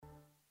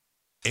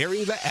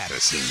Airing the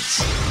Addisons.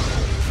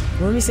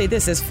 Well, let me say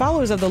this. As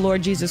followers of the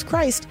Lord Jesus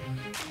Christ,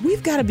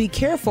 we've got to be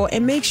careful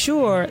and make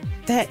sure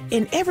that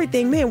in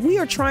everything, man, we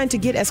are trying to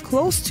get as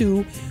close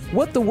to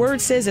what the word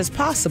says as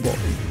possible.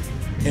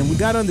 And we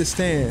got to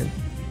understand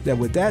that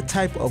with that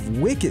type of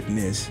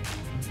wickedness,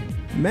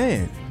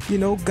 man,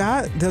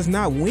 God does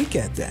not wink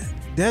at that.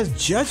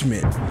 That's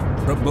judgment.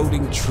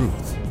 Promoting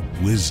truth,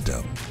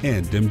 wisdom,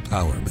 and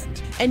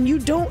empowerment. And you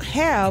don't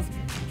have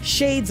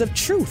shades of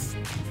truth.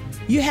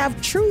 You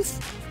have truth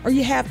or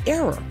you have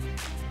error.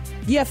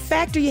 You have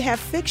fact or you have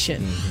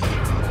fiction.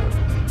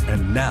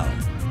 And now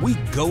we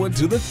go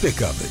into the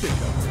thick of it.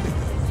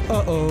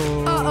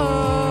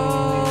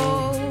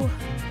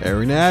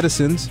 Airing the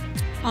Addisons.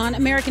 On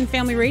American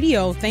Family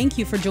Radio, thank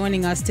you for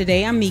joining us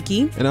today. I'm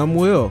Meeke. And I'm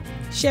Will.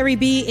 Sherry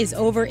B is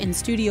over in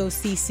Studio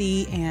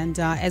CC, and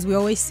as we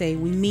always say,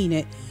 we mean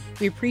it.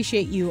 We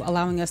appreciate you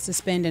allowing us to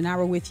spend an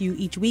hour with you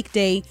each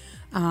weekday.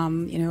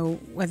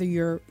 Whether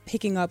you're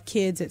picking up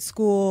kids at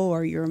school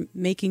or you're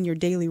making your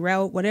daily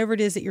route, whatever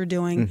it is that you're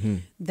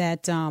doing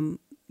that,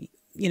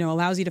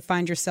 allows you to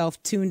find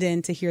yourself tuned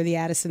in to hear the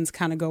Addisons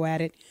kind of go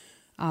at it.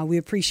 We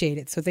appreciate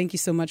it. So thank you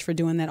so much for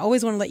doing that.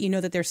 Always want to let you know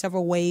that there are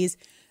several ways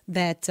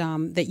that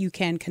you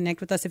can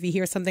connect with us if you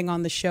hear something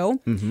on the show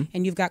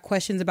and you've got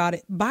questions about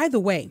it. By the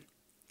way,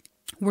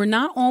 we're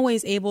not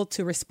always able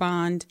to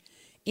respond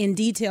in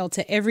detail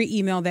to every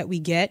email that we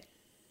get.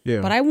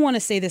 Yeah. But I want to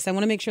say this. I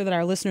want to make sure that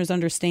our listeners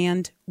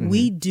understand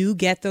we do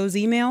get those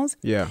emails.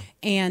 Yeah.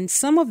 And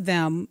some of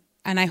them,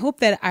 and I hope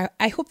that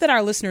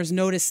our listeners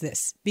notice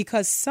this,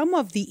 because some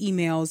of the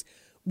emails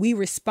we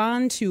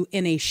respond to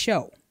in a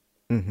show.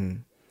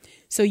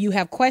 So you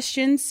have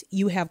questions,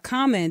 you have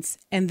comments,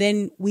 and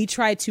then we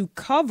try to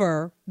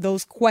cover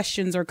those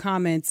questions or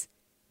comments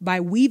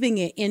by weaving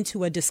it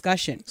into a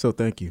discussion. So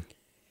thank you.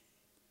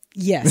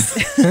 Yes.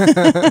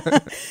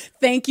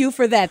 Thank you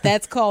for that.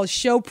 That's called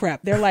show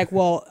prep. They're like,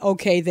 well,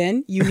 okay,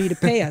 then you need to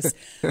pay us.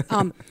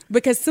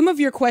 Because some of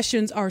your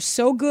questions are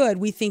so good.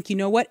 We think, you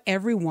know what?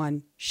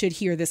 Everyone should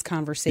hear this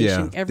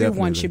conversation. Yeah, Everyone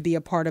definitely should be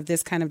a part of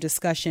this kind of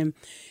discussion.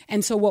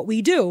 And so what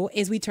we do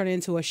is we turn it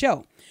into a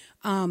show.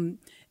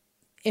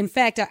 In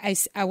fact,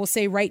 I will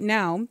say right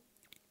now,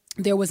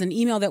 there was an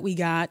email that we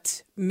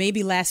got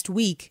maybe last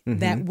week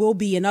that will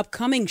be an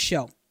upcoming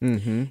show.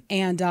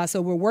 And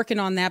so we're working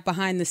on that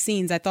behind the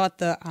scenes. I thought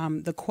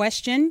the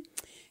question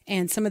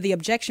and some of the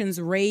objections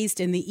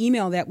raised in the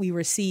email that we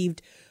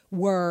received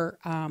were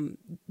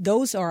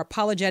those are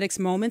apologetics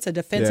moments, a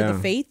defense of the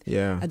faith,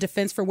 a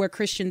defense for where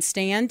Christians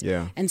stand.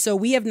 And so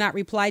we have not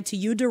replied to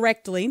you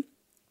directly,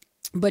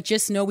 but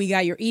just know we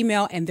got your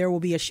email and there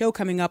will be a show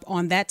coming up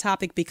on that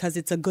topic because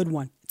it's a good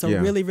one. It's a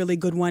really, really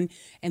good one.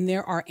 And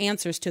there are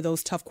answers to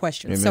those tough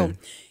questions. Amen.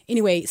 So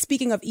anyway,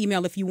 speaking of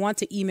email, if you want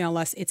to email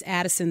us, it's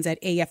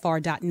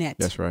addisons@afr.net.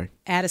 That's right.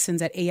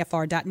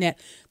 Addisons@afr.net.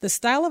 The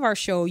style of our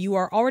show, you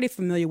are already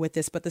familiar with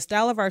this, but the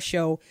style of our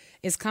show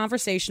is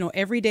conversational,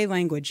 everyday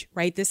language,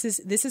 right? This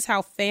is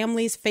how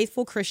families,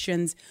 faithful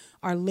Christians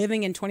are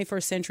living in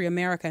 21st century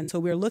America. And so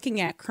we're looking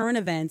at current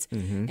events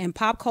and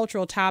pop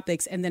cultural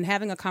topics and then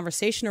having a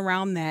conversation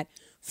around that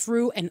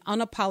through an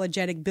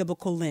unapologetic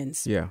biblical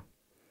lens. Yeah.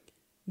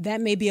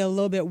 That may be a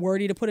little bit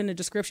wordy to put in the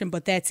description,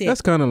 but that's it.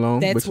 That's kind of long.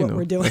 That's but what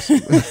we're doing.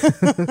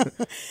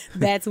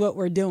 That's what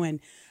we're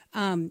doing.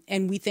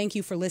 And we thank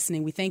you for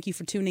listening. We thank you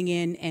for tuning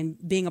in and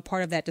being a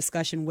part of that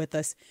discussion with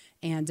us.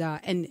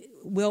 And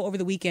Will, over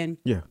the weekend,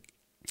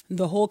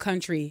 the whole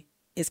country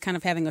is kind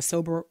of having a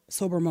sober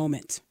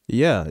moment.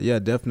 Yeah,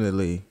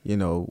 definitely.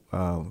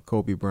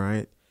 Kobe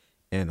Bryant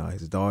and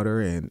his daughter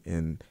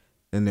and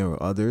there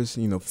were others,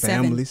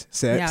 families,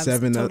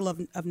 seven total of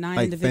 9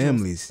 like individuals.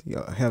 families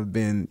have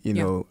been,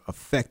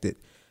 affected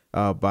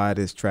by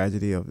this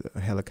tragedy of a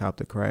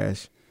helicopter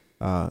crash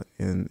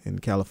in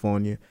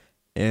California.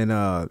 And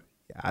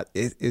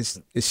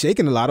it's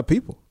shaking a lot of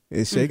people.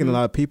 It's shaking a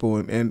lot of people.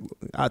 And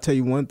I'll tell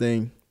you one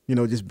thing,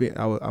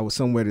 I was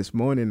somewhere this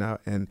morning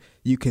and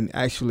you can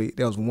actually,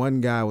 there was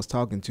one guy I was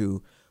talking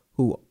to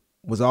who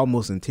was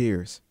almost in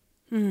tears.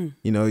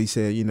 He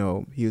said,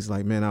 he was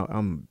like, man,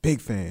 I'm a big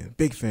fan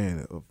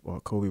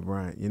of Kobe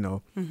Bryant,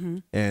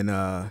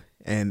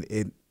 and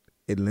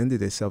it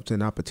lended itself to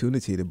an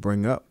opportunity to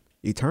bring up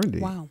eternity.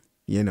 Wow.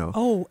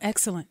 Oh,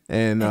 excellent.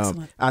 And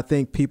excellent. I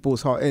think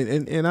people's heart,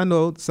 and I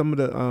know some of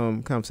the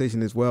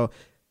conversation as well,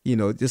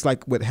 just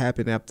like what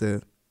happened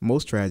after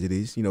most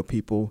tragedies,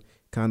 people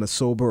kind of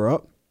sober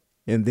up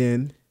and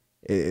then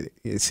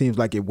it seems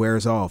like it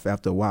wears off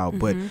after a while.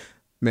 But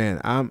man,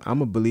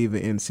 I'm a believer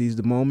in seize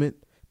the moment.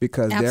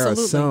 Because there are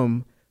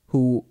some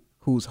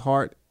whose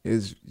heart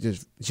is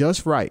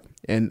just right,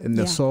 and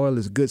the soil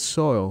is good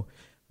soil.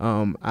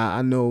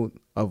 I know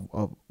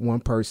of one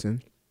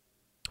person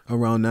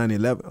around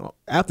 9/11,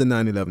 after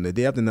 9/11, the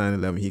day after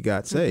 9/11, he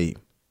got saved.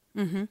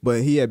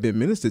 But he had been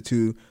ministered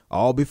to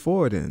all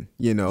before then,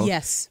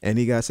 Yes. And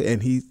he got saved,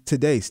 and he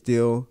today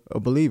still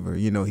a believer.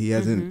 He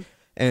hasn't,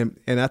 and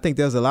I think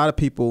there's a lot of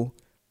people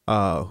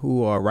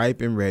who are ripe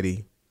and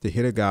ready to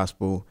hear the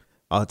gospel.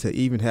 to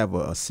even have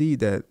a seed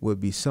that would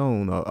be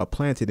sown or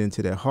planted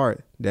into their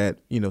heart that,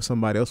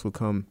 somebody else would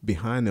come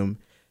behind them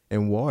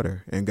and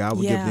water, and God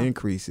would give the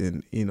increase.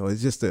 And,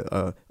 it's just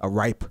a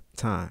ripe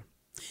time.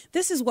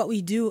 This is what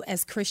we do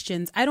as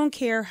Christians. I don't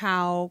care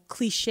how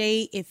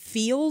cliche it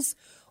feels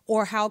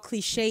or how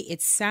cliche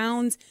it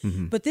sounds,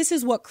 but this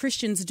is what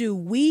Christians do.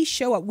 We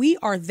show up. We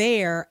are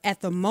there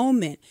at the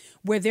moment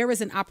where there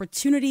is an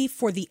opportunity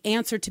for the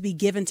answer to be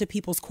given to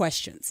people's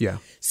questions. Yeah.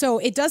 So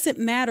it doesn't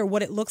matter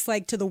what it looks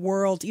like to the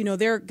world.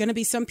 There are going to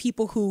be some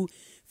people who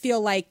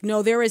feel like,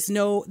 no, there is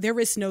no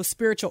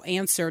spiritual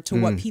answer to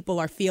what people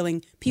are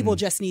feeling. People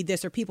just need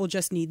this or people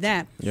just need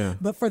that. Yeah.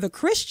 But for the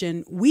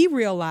Christian, we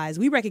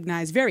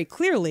recognize very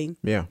clearly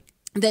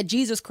that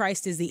Jesus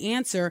Christ is the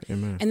answer.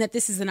 Amen. And that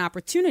this is an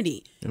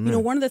opportunity.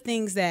 Amen. One of the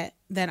things that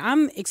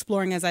I'm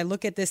exploring as I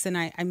look at this, and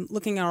I'm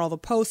looking at all the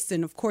posts,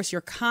 and of course you're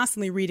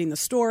constantly reading the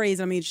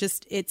stories. I mean,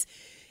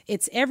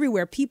 it's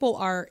everywhere. People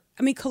are,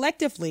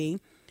 collectively,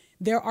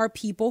 there are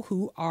people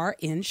who are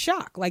in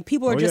shock. Like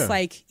people are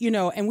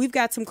and we've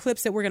got some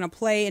clips that we're going to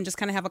play and just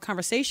kind of have a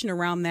conversation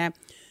around that.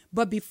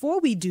 But before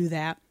we do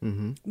that,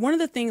 one of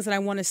the things that I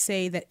want to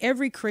say that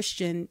every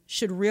Christian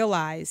should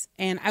realize,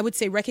 and I would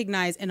say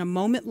recognize in a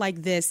moment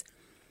like this,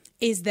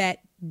 is that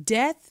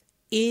death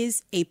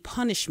is a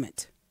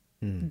punishment.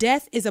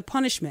 Death is a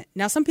punishment.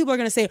 Now, some people are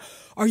going to say,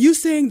 are you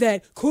saying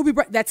that Kobe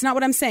Bryant? That's not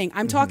what I'm saying.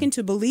 I'm talking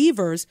to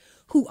believers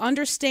who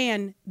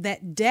understand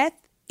that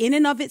death in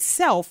and of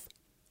itself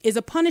is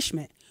a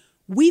punishment.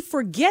 We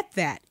forget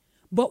that.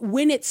 But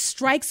when it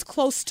strikes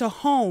close to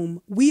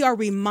home, we are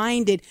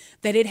reminded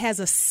that it has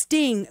a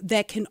sting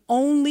that can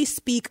only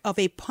speak of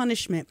a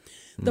punishment.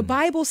 The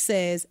Bible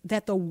says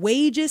that the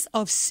wages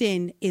of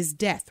sin is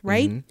death,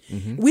 right?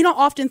 We don't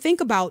often think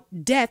about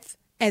death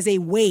as a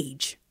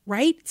wage,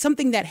 right?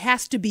 Something that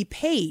has to be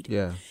paid.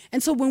 Yeah.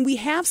 And so when we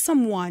have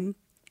someone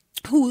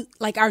who,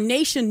 like our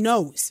nation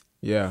knows,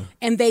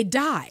 and they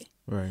die,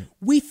 right,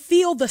 we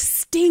feel the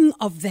sting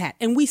of that.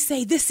 And we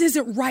say, this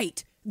isn't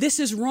right. This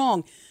is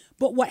wrong.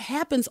 But what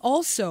happens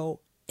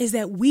also is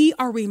that we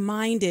are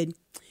reminded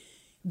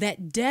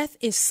that death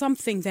is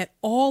something that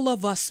all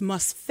of us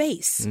must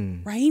face,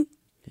 right?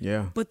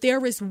 Yeah. But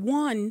there is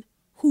one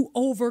who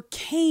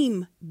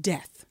overcame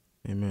death.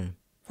 Amen.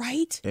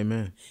 Right?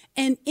 Amen.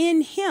 And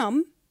in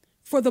him,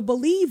 for the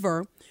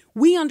believer,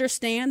 we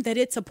understand that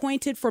it's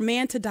appointed for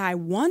man to die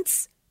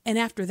once, and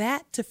after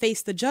that to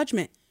face the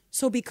judgment.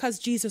 So because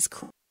Jesus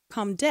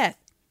overcame death,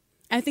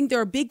 I think there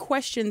are big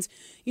questions,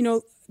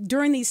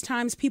 during these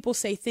times, people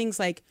say things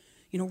like,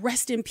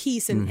 rest in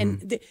peace.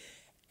 And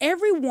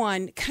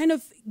everyone kind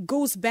of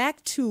goes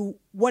back to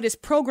what is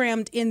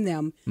programmed in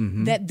them,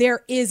 that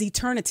there is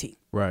eternity.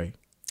 Right.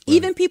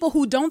 Even people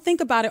who don't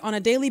think about it on a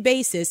daily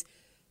basis,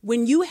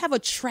 when you have a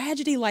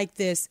tragedy like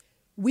this,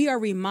 we are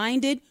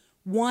reminded,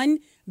 one,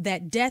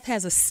 that death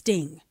has a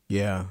sting.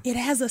 Yeah. It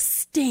has a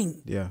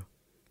sting. Yeah.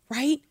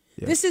 Right?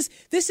 Yeah.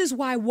 This is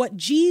why what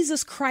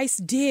Jesus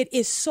Christ did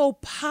is so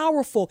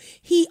powerful.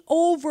 He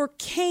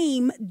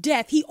overcame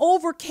death. He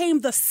overcame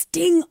the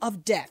sting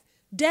of death.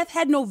 Death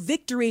had no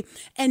victory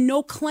and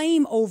no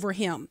claim over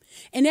him.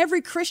 And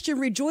every Christian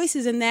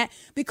rejoices in that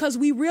because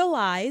we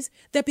realize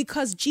that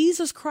because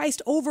Jesus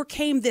Christ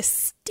overcame this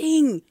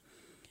sting.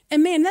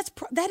 And man,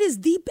 that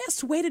is the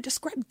best way to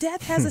describe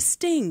death has a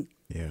sting.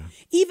 Yeah.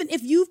 Even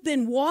if you've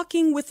been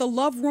walking with a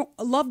loved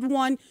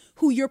one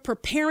who you're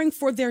preparing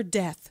for their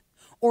death,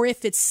 or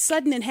if it's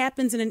sudden and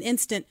happens in an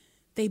instant,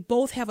 they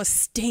both have a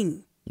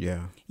sting.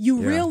 Yeah.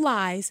 You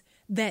realize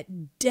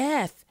that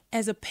death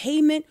as a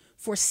payment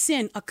for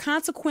sin, a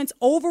consequence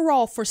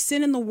overall for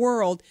sin in the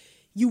world,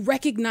 you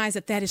recognize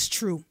that is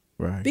true.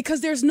 Right.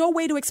 Because there's no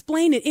way to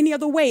explain it any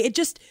other way.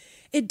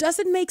 It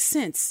doesn't make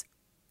sense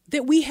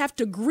that we have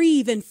to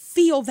grieve and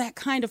feel that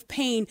kind of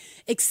pain,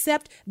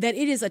 except that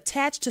it is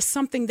attached to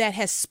something that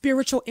has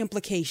spiritual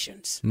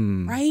implications,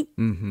 right?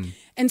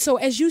 And so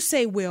as you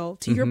say, Will,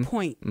 to your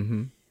point,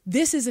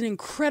 this is an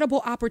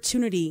incredible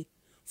opportunity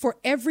for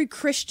every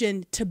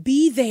Christian to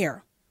be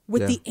there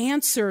with the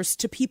answers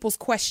to people's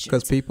questions.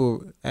 Because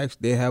people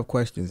they have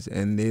questions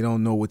and they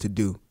don't know what to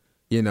do.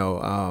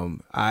 I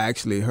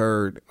actually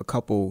heard a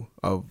couple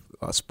of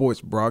sports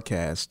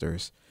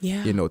broadcasters,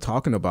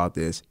 talking about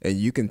this, and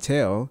you can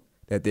tell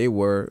that they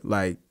were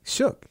like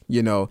shook,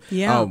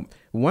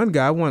 one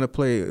guy, I want to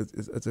play,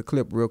 it's a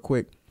clip real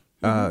quick.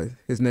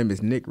 His name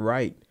is Nick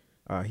Wright.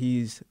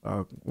 He's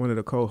one of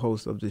the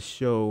co-hosts of the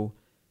show.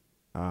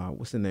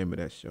 What's the name of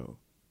that show?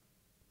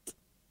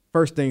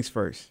 First Things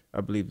First,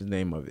 I believe the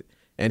name of it.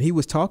 And he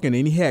was talking,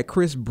 and he had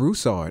Chris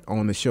Broussard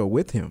on the show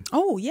with him.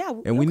 Oh, yeah.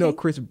 And we know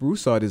Chris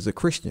Broussard is a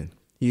Christian.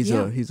 He's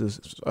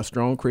a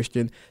strong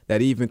Christian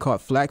that even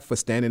caught flack for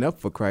standing up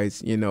for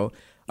Christ,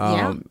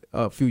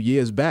 a few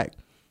years back.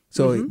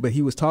 So, but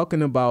he was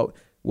talking about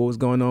what was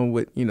going on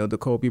with, the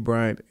Kobe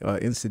Bryant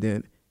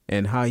incident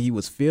and how he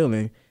was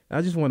feeling.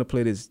 I just want to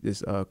play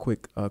this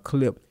quick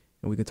clip,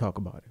 and we can talk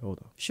about it. Hold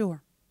on.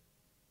 Sure.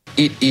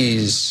 It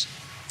is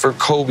for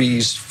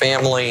Kobe's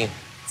family,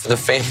 for the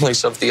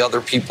families of the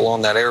other people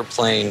on that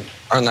airplane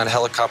or on that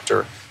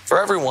helicopter,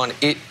 for everyone,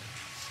 it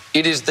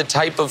is the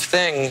type of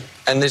thing,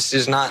 and this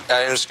is not,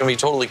 I'm just going to be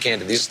totally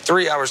candid. These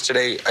 3 hours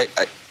today,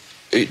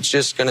 it's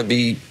just going to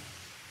be,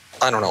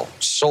 I don't know,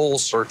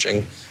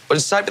 soul-searching. But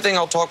it's the type of thing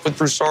I'll talk with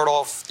Broussard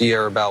off the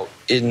air about,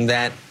 in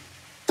that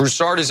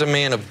Broussard is a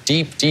man of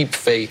deep, deep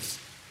faith.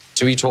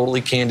 To be totally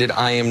candid,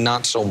 I am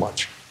not so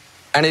much.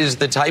 And it is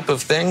the type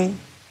of thing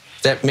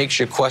that makes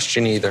you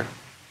question either.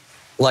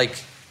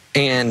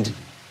 And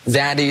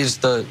that is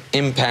the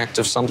impact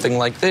of something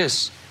like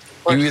this.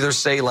 You either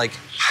say,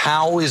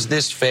 how is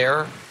this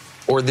fair?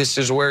 Or this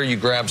is where you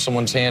grab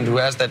someone's hand who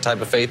has that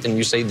type of faith and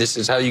you say, this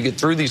is how you get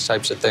through these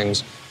types of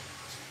things.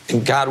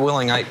 And God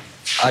willing, I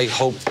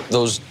hope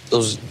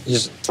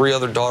his 3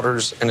 other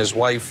daughters and his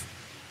wife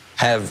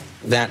have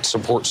that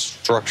support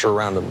structure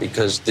around them,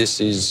 because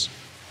this is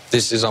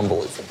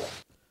unbelievable.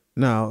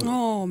 Now,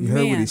 you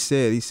heard what he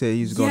said. He said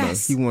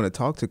he want to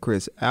talk to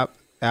Chris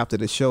after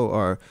the show,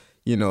 or,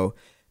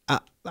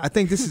 I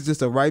think this is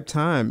just a ripe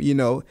time,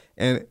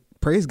 and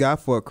praise God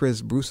for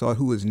Chris Broussard,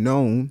 who is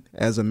known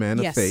as a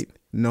man of faith,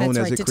 known as a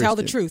Christian. To tell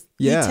the truth.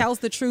 Yeah. He tells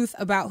the truth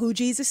about who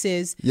Jesus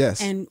is,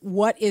 and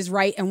what is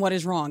right and what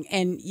is wrong.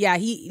 And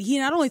he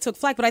not only took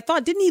flack,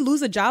 but didn't he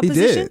lose a job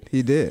position?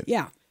 He did.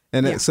 Yeah.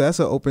 And so that's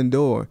an open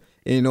door.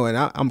 And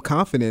I'm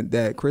confident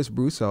that Chris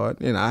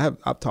Broussard, and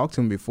I've talked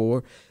to him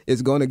before,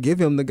 is going to give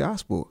him the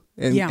gospel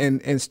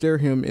and steer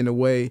him in a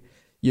way,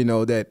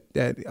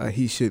 that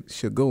he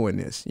should go in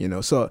this.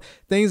 So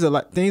things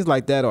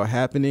like that are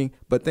happening,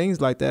 but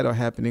things like that are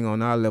happening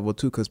on our level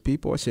too, because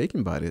people are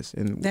shaken by this,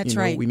 and that's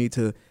right. We need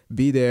to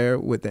be there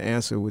with the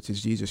answer, which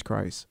is Jesus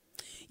Christ.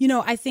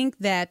 I think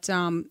that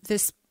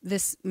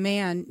this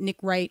man, Nick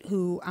Wright,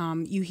 who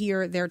you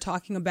hear they're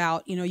talking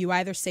about, you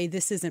either say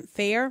this isn't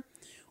fair,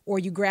 or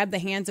you grab the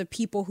hands of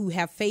people who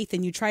have faith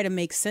and you try to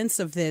make sense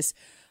of this.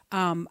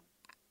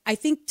 I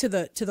think to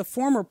the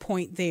former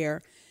point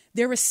there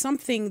is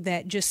something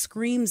that just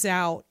screams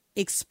out,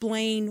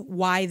 explain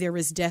why there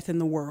is death in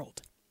the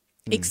world.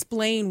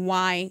 Explain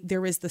why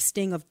there is the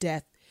sting of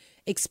death.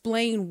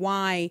 Explain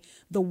why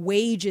the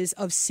wages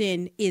of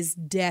sin is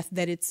death,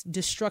 that it's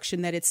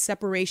destruction, that it's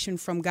separation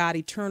from God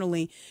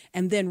eternally,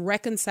 and then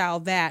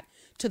reconcile that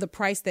to the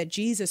price that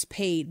Jesus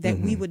paid, that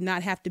we would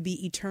not have to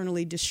be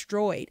eternally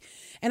destroyed.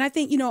 And I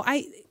think,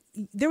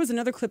 there was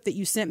another clip that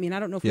you sent me, and I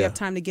don't know if we have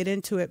time to get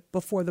into it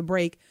before the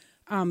break.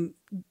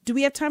 Do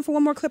we have time for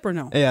one more clip or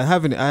no? Yeah, I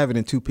have it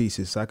in 2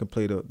 pieces, so I can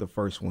play the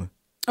first one.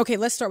 Okay,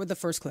 let's start with the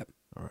first clip.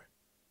 All right.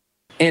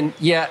 And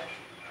yet,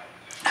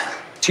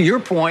 to your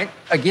point,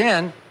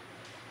 again,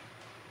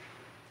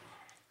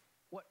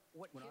 what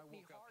hit me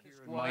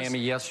hardest in Miami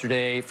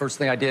yesterday, first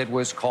thing I did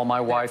was call my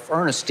wife,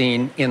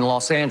 Ernestine, in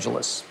Los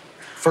Angeles.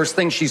 First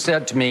thing she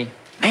said to me,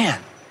 man,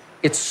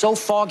 it's so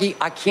foggy,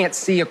 I can't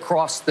see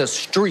across the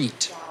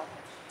street.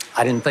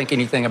 I didn't think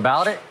anything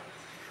about it.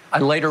 I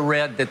later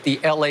read that the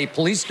LA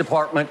Police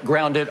Department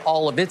grounded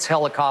all of its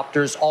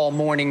helicopters all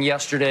morning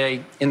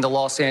yesterday in the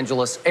Los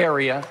Angeles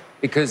area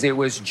because it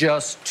was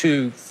just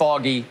too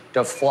foggy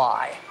to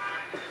fly.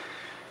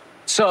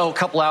 So a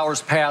couple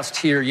hours passed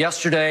here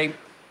yesterday,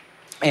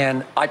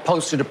 and I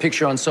posted a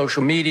picture on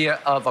social media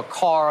of a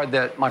car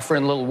that my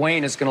friend Lil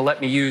Wayne is going to let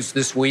me use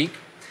this week.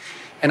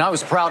 And I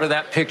was proud of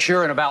that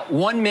picture, and about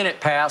 1 minute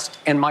passed,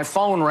 and my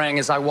phone rang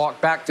as I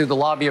walked back through the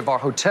lobby of our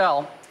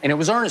hotel, and it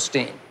was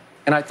Ernestine.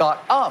 And I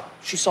thought, oh,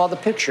 she saw the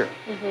picture.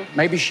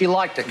 Maybe she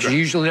liked it, because she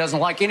usually doesn't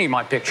like any of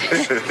my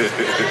pictures.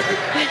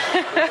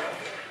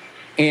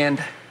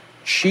 And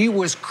she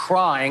was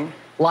crying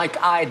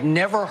like I'd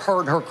never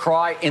heard her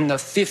cry in the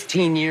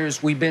 15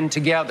 years we've been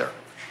together.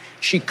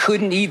 She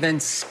couldn't even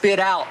spit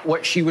out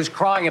what she was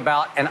crying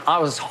about, and I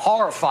was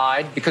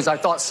horrified because I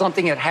thought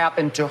something had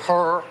happened to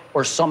her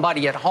or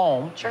somebody at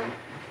home. Sure.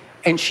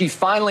 And she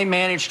finally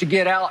managed to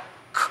get out,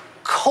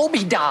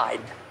 Kobe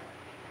died.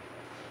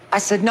 I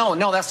said, no,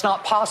 that's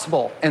not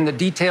possible. And the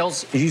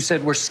details, as you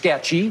said, were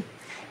sketchy.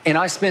 And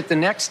I spent the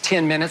next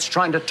 10 minutes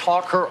trying to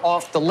talk her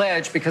off the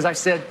ledge because I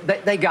said,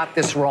 they got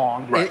this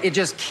wrong. Right. It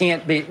just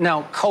can't be.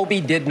 No,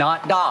 Kobe did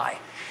not die.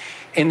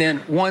 And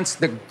then once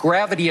the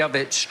gravity of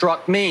it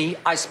struck me,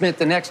 I spent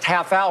the next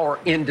half hour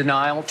in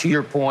denial, to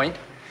your point,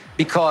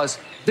 because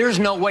there's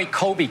no way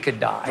Kobe could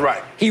die.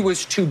 Right. He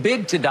was too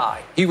big to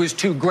die. He was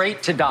too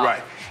great to die.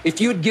 Right. If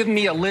you had given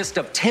me a list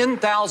of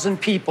 10,000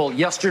 people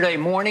yesterday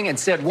morning and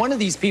said one of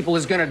these people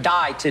is going to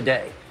die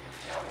today,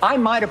 I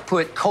might have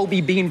put Kobe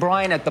Bean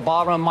Bryant at the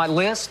bottom of my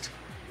list.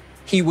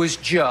 He was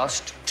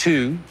just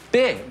too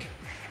big.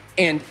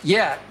 And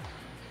yet,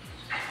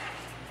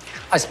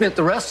 I spent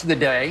the rest of the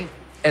day,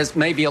 as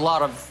maybe a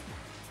lot of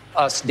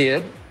us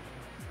did,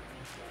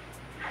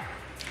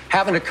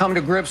 having to come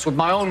to grips with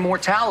my own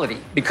mortality.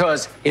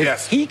 Because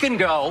if he can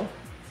go,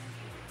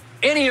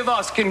 any of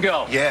us can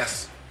go.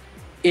 Yes.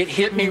 It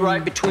hit me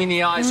right between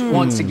the eyes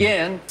once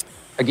again.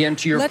 Again,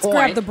 to your point. Let's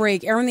grab the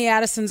break. Aaron the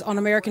Addisons on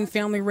American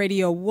Family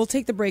Radio. We'll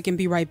take the break and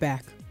be right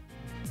back.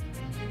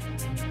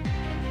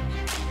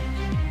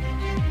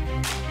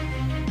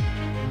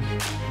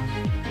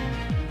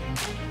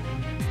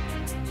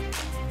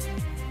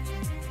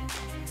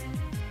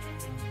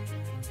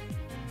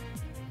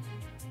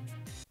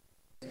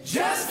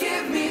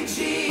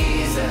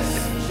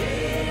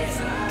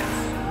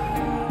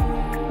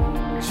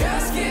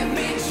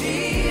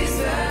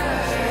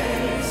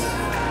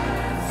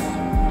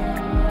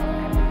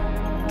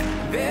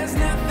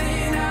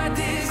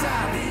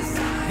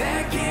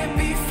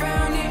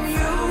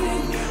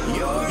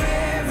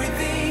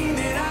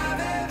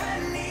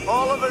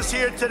 those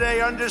here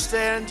today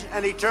understand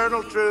an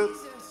eternal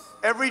truth.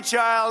 Every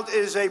child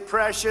is a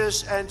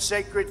precious and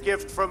sacred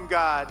gift from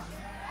God.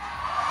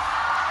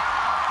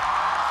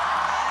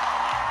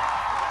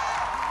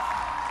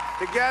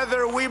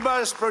 Together, we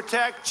must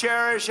protect,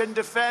 cherish, and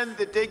defend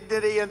the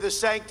dignity and the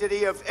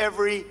sanctity of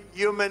every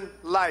human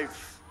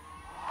life.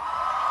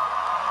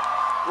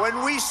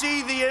 When we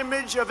see the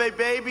image of a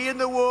baby in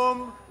the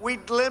womb, we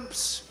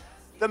glimpse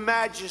the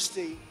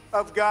majesty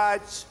of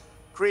God's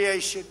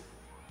creation.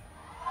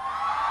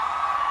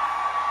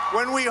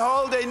 When we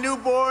hold a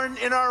newborn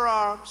in our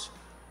arms,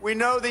 we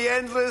know the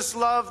endless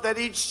love that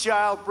each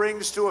child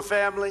brings to a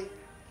family.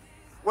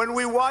 When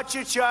we watch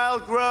a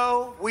child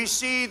grow, we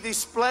see the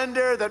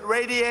splendor that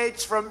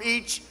radiates from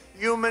each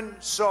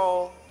human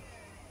soul.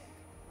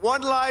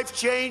 One life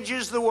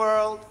changes the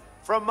world.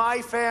 From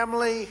my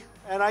family,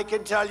 and I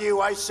can tell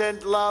you, I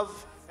send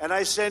love, and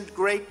I send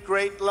great,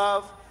 great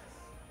love.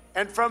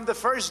 And from the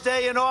first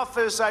day in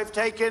office, I've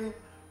taken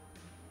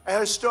a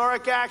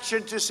historic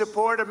action to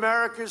support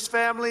America's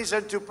families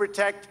and to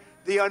protect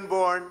the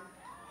unborn.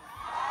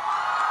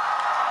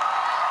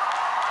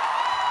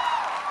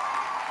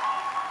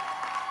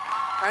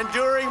 And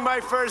during my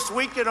first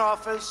week in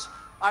office,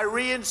 I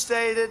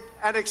reinstated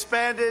and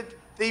expanded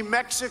the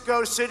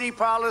Mexico City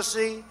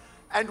policy,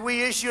 and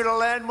we issued a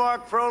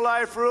landmark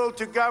pro-life rule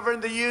to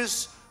govern the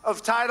use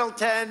of Title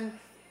X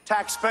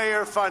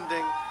taxpayer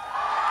funding.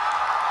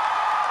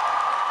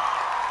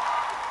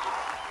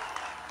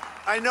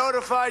 I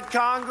notified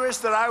Congress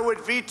that I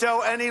would veto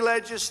any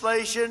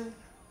legislation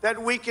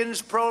that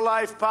weakens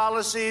pro-life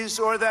policies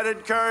or that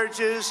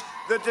encourages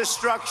the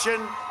destruction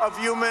of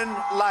human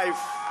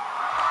life.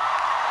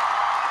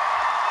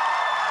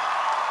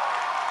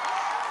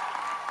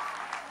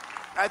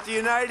 At the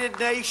United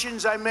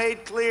Nations, I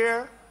made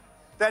clear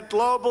that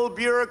global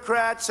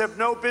bureaucrats have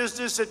no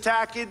business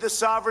attacking the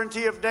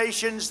sovereignty of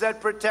nations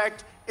that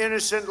protect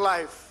innocent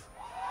life.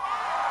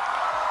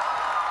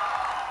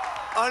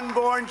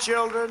 Unborn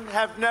children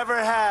have never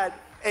had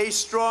a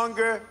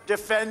stronger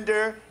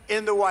defender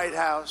in the White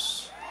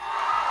House.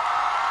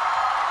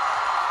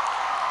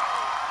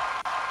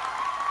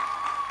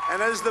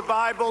 And as the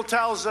Bible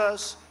tells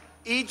us,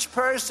 each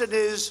person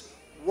is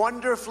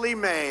wonderfully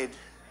made.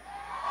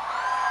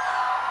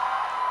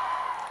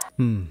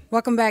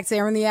 Welcome back to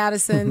Aaron the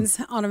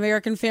Addisons on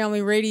American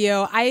Family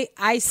Radio.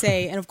 I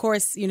say, and of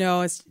course, you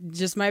know, it's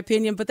just my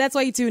opinion, but that's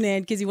why you tune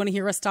in, because you want to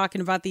hear us talking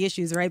about the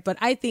issues, right? But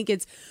I think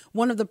it's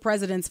one of the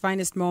president's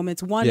finest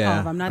moments.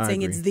 I'm not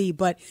saying it's the,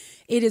 but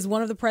it is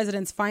one of the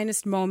president's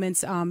finest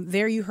moments.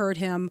 There you heard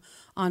him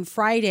on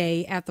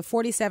Friday at the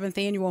 47th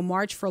Annual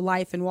March for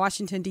Life in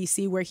Washington,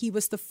 D.C., where he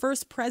was the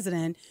first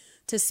president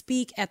to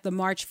speak at the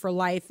March for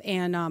Life.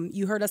 And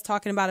you heard us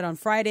talking about it on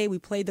Friday. We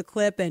played the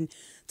clip and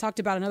talked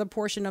about another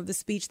portion of the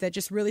speech that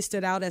just really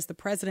stood out as the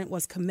president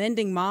was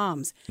commending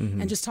moms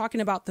and just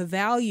talking about the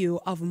value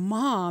of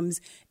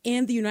moms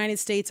in the United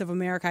States of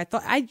America.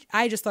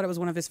 I just thought it was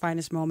one of his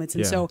finest moments.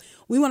 And so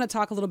we want to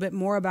talk a little bit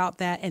more about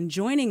that. And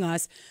joining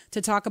us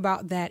to talk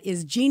about that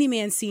is Jeanne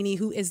Mancini,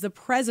 who is the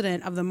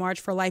president of the March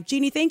for Life.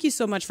 Jeanne, thank you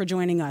so much for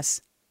joining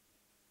us.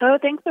 Oh,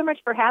 thanks so much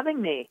for having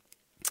me.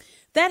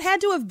 That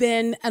had to have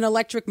been an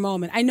electric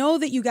moment. I know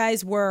that you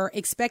guys were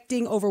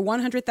expecting over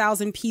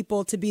 100,000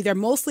 people to be there,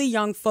 mostly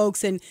young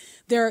folks. And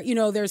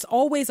there's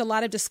always a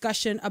lot of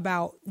discussion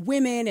about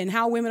women and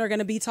how women are going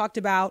to be talked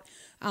about,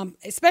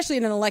 especially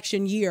in an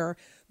election year.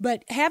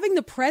 But having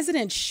the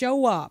president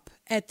show up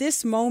at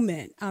this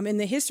moment in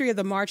the history of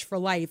the March for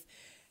Life,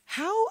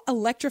 how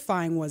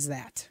electrifying was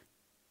that?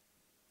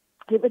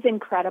 It was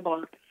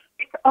incredible.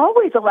 It's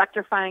always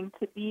electrifying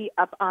to be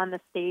up on the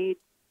stage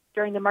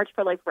during the March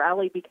for Life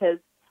rally, because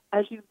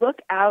as you look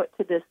out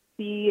to this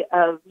sea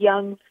of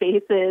young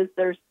faces,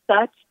 there's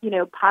such,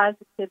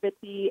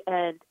 positivity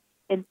and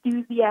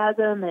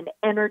enthusiasm and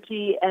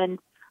energy. And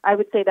I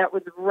would say that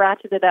was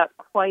ratcheted up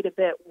quite a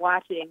bit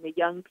watching the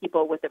young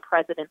people with the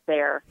president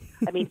there.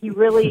 I mean, he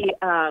really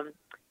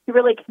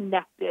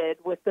connected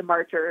with the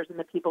marchers and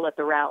the people at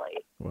the rally.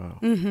 Wow.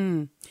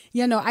 Mm-hmm.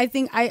 Yeah, no, I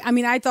think,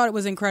 I thought it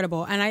was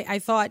incredible. And I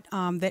thought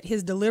that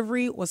his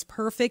delivery was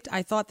perfect.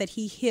 I thought that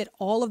he hit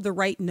all of the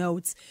right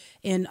notes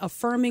in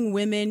affirming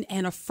women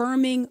and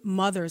affirming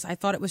mothers. I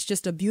thought it was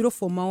just a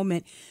beautiful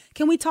moment.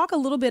 Can we talk a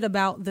little bit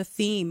about the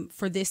theme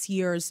for this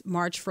year's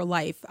March for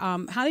Life?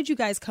 How did you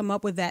guys come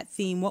up with that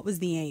theme? What was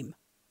the aim?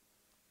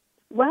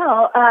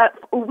 Well,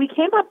 we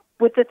came up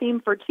with the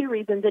theme for two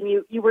reasons,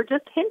 and you were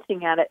just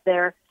hinting at it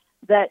there,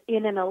 that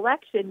in an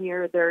election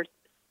year, there's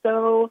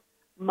so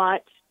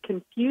much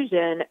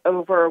confusion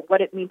over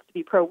what it means to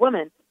be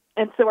pro-woman.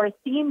 And so our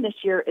theme this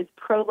year is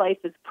pro-life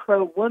is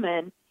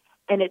pro-woman,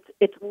 and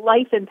it's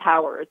life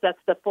empowers. That's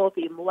the full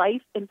theme.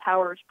 Life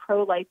empowers,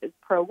 pro-life is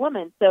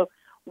pro-woman. So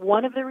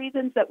one of the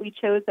reasons that we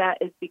chose that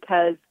is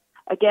because,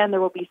 again,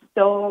 there will be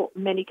so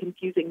many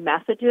confusing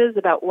messages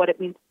about what it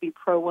means to be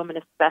pro-woman,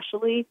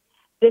 especially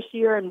this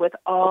year, and with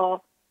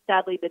all,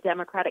 sadly, the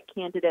Democratic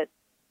candidates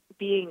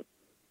being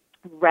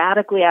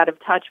radically out of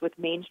touch with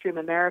mainstream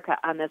America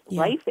on this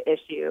life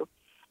issue.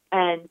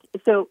 And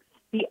so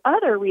The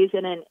other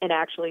reason, and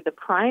actually the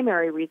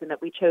primary reason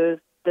that we chose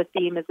the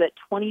theme, is that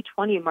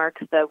 2020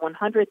 marks the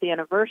 100th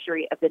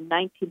anniversary of the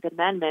 19th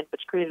Amendment,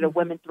 which created a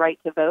women's right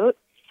to vote.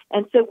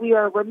 And so we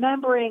are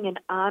remembering and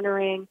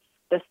honoring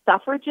the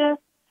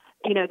suffragists,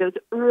 those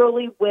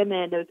early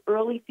women, those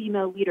early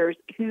female leaders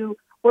who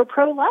were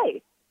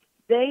pro-life.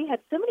 They had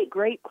so many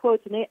great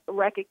quotes, and they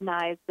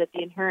recognized that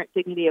the inherent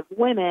dignity of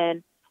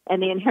women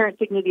and the inherent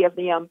dignity of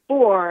the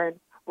unborn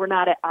were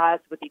not at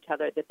odds with each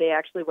other, that they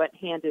actually went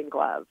hand in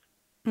glove.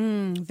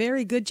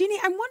 Very good. Jeannie,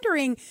 I'm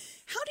wondering,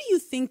 how do you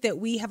think that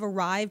we have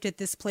arrived at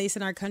this place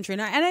in our country?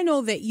 And I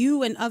know that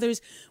you and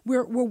others,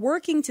 we're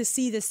working to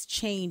see this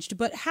changed,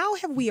 but how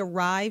have we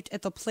arrived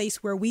at the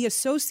place where we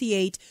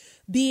associate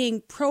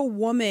being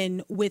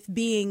pro-woman with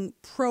being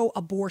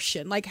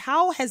pro-abortion? Like,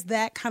 how has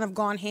that kind of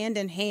gone hand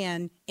in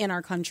hand in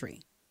our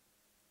country?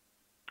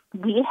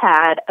 We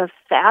had a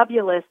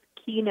fabulous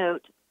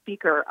keynote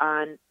speaker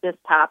on this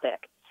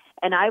topic,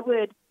 and I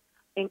would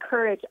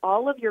encourage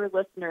all of your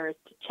listeners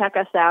to check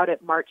us out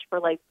at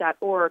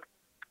marchforlife.org.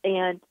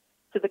 And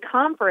so the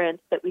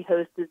conference that we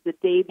host is the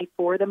day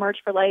before the March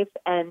for Life,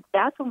 and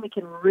that's when we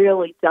can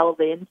really delve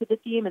into the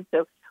theme. And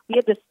so we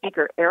have the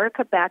speaker,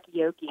 Erica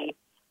Bakioki,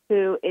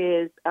 who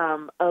is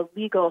a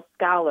legal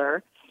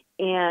scholar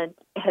and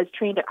has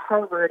trained at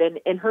Harvard,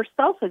 and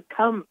herself has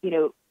come,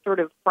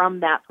 sort of from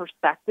that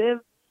perspective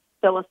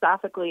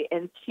philosophically,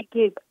 and she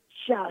gave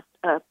just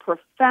a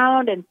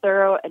profound and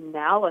thorough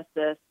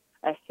analysis,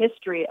 a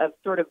history of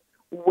sort of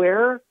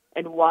where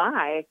and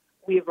why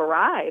we've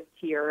arrived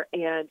here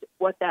and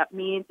what that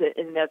means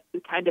in the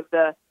kind of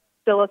the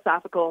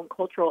philosophical and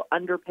cultural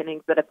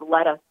underpinnings that have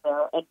led us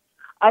there. And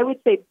I would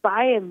say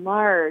by and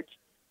large,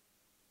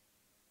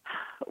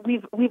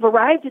 we've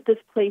arrived at this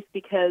place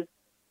because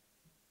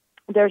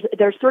there's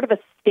sort of a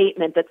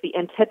statement that's the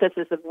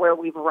antithesis of where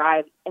we've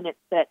arrived, and it's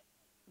that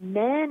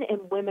men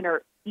and women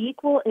are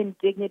equal in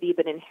dignity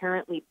but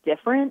inherently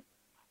different,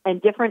 and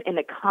different in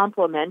a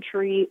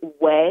complementary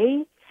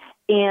way.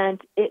 And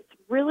it's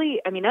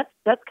really,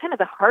 that's kind of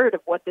the heart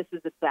of what this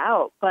is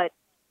about. But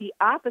the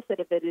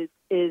opposite of it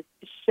is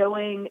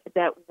showing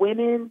that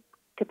women's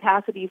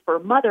capacity for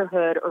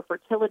motherhood or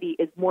fertility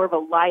is more of a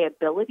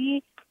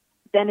liability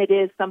than it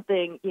is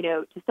something,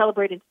 to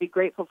celebrate and to be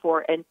grateful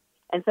for, and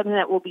something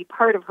that will be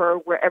part of her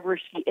wherever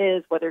she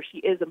is, whether she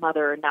is a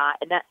mother or not.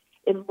 And that,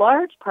 in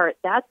large part,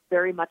 that's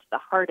very much the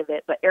heart of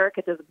it. But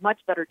Erica does a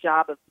much better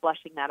job of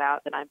fleshing that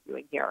out than I'm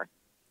doing here.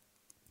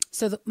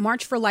 So the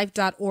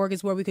marchforlife.org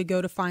is where we could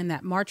go to find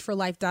that,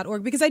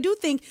 marchforlife.org, because I do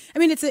think,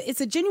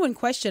 it's a genuine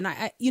question.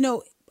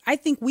 I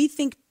think we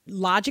think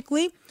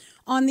logically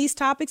on these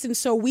topics, and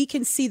so we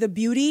can see the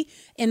beauty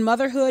in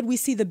motherhood. We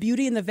see the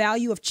beauty and the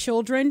value of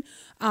children.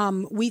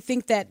 We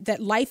think that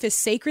life is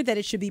sacred, that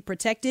it should be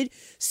protected.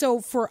 So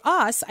for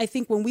us, I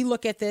think when we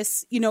look at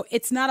this,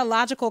 it's not a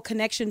logical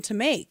connection to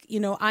make.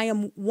 I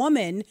am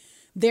woman,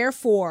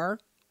 therefore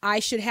I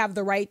should have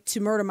the right to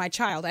murder my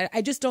child.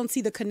 I just don't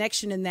see the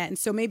connection in that. And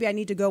so maybe I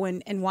need to go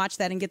and watch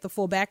that and get the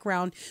full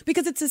background,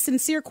 because it's a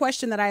sincere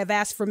question that I have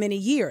asked for many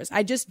years.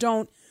 I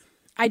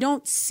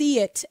don't see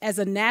it as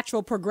a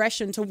natural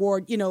progression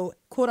toward,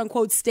 quote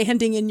unquote,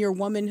 standing in your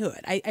womanhood.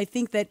 I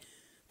think that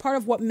part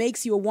of what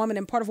makes you a woman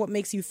and part of what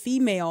makes you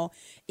female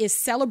is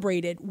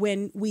celebrated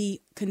when we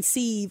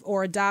conceive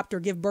or adopt or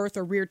give birth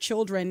or rear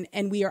children,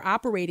 and we are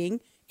operating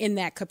in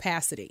that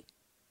capacity.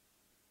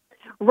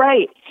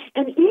 Right.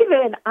 And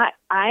even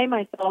I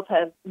myself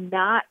have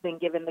not been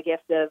given the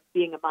gift of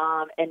being a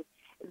mom, and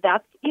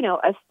that's,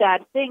 a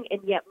sad thing.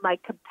 And yet my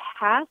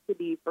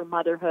capacity for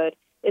motherhood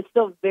is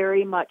still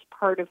very much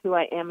part of who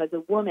I am as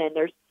a woman.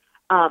 There's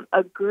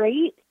a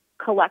great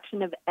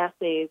collection of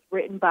essays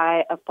written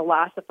by a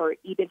philosopher,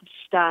 Edith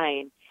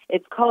Stein.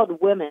 It's called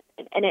Women,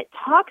 and it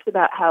talks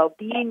about how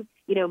being,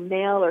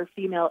 male or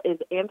female is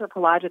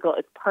anthropological.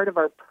 It's part of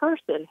our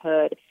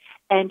personhood.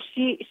 And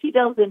she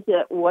delves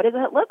into what does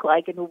that look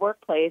like in the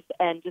workplace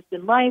and just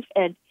in life.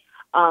 And,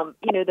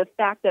 the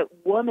fact that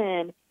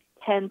woman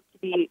tends to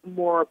be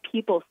more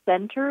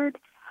people-centered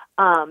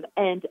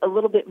and a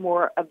little bit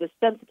more of the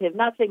sensitive,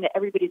 not saying that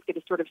everybody's going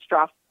to sort of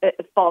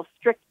fall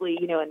strictly,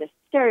 in this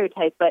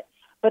stereotype, but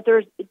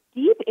there's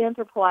deep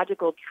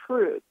anthropological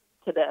truth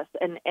to this.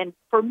 And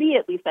for me,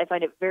 at least, I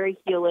find it very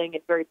healing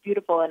and very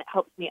beautiful, and it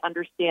helps me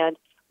understand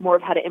more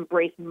of how to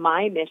embrace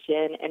my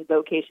mission and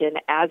vocation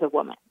as a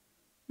woman.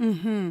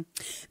 Mm-hmm.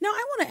 Now,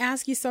 I want to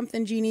ask you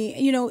something,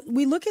 Jeannie.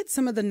 We look at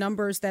some of the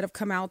numbers that have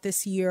come out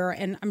this year,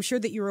 and I'm sure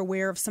that you're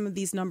aware of some of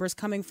these numbers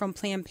coming from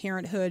Planned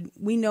Parenthood.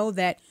 We know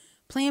that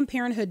Planned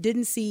Parenthood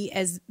didn't see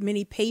as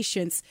many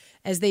patients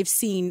as they've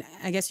seen.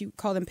 I guess you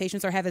call them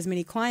patients, or have as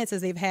many clients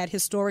as they've had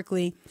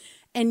historically.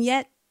 And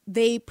yet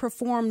they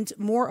performed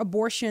more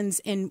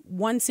abortions in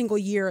one single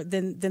year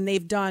than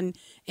they've done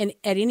at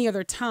any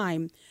other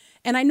time.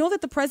 And I know that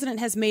the president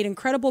has made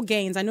incredible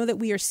gains. I know that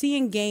we are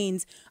seeing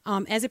gains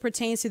as it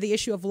pertains to the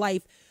issue of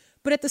life.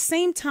 But at the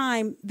same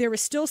time, there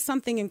is still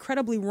something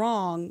incredibly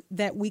wrong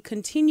that we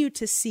continue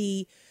to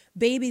see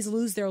babies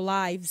lose their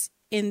lives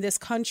in this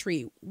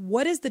country.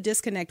 What is the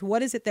disconnect?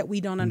 What is it that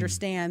we don't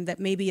understand that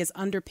maybe is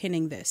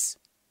underpinning this?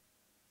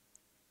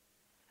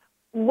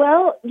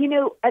 Well,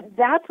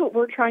 that's what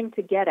we're trying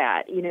to get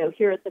at,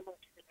 here at the moment.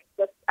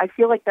 I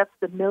feel like that's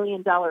the $1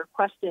 million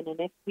question. And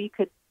if we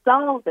could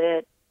solve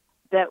it,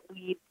 that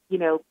we'd,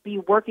 be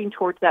working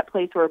towards that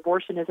place where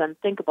abortion is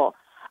unthinkable.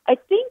 I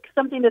think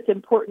something that's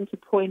important to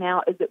point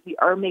out is that we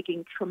are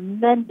making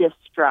tremendous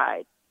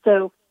strides.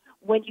 So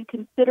when you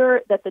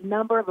consider that the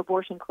number of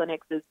abortion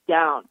clinics is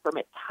down from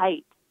its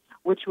height,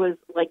 which was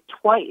like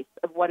twice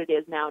of what it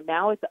is now.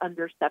 Now it's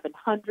under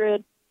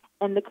 700.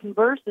 And the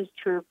converse is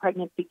true of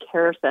pregnancy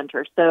care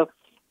centers. So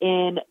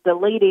in the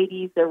late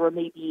 80s, there were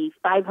maybe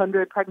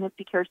 500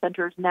 pregnancy care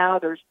centers. Now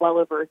there's well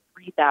over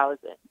 3,000.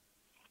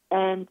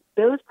 And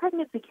those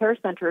pregnancy care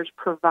centers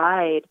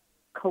provide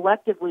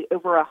collectively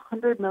over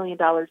 $100 million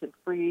in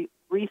free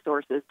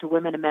resources to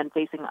women and men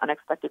facing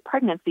unexpected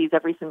pregnancies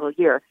every single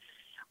year.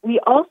 We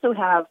also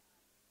have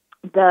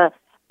the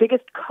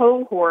biggest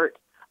cohort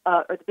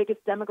or the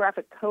biggest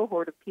demographic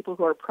cohort of people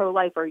who are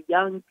pro-life are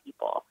young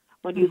people.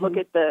 When you look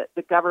at the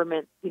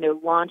government,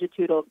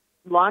 longitudinal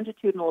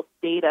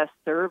data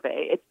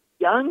survey, it's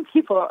young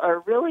people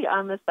are really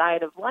on the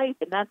side of life,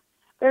 and that's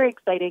very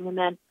exciting. And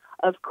then,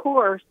 of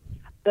course,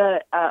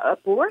 the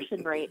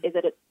abortion rate is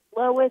at its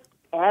lowest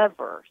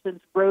ever since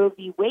Roe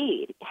v.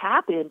 Wade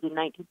happened in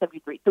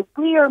 1973. So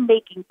we are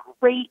making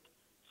great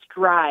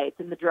strides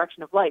in the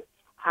direction of life.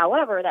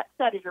 However, that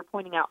said, as you're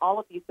pointing out all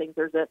of these things,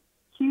 there's a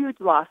huge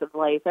loss of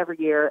life every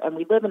year, and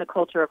we live in a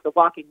culture of the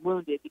walking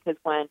wounded, because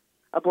when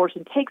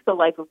abortion takes the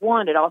life of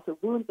one, it also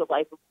wounds the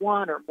life of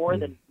one or more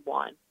than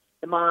one,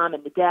 the mom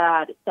and the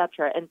dad, et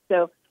cetera. And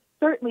so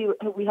certainly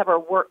we have our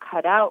work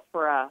cut out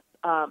for us.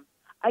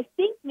 I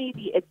think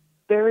maybe it's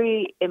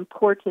very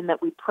important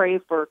that we pray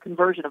for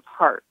conversion of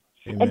heart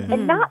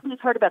and not lose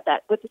heart about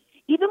that.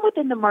 Even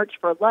within the March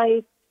for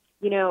Life,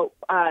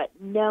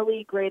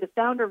 Nellie Gray, the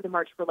founder of the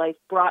March for Life,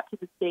 brought to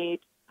the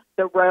stage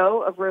the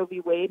Roe v.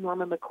 Wade,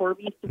 Norma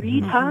McCorvey.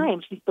 3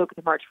 times she spoke at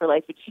the March for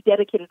Life, and she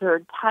dedicated her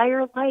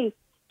entire life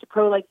to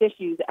pro-life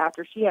issues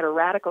after she had a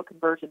radical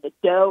conversion. The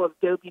Doe of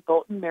Doe B.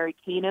 Bolton, Mary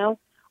Kano,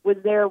 was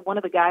there. One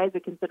of the guys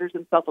that considers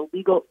himself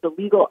the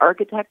legal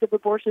architect of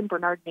abortion,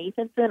 Bernard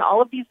Nathanson.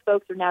 All of these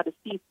folks are now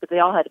deceased, but they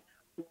all had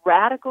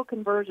radical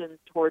conversions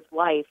towards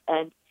life.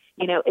 And,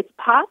 it's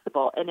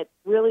possible, and it's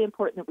really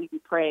important that we be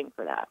praying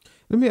for that.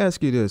 Let me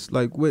ask you this.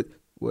 Like,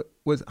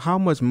 how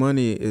much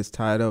money is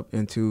tied up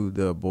into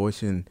the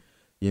abortion,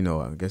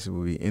 I guess it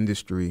would be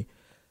industry.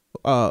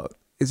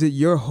 Is it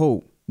your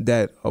hope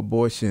that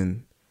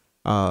abortion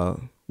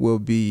will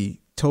be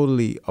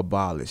totally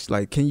abolished?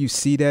 Like, can you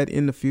see that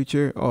in the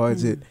future, or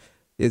is it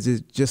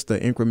just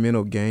an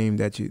incremental game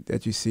that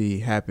you see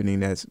happening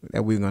that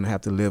we're going to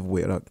have to live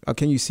with, or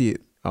can you see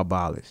it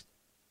abolished?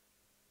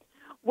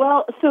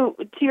 Well, so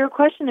to your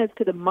question as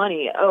to the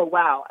money, oh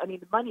wow, I mean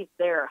the money's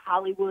there.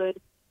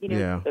 Hollywood,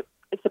 it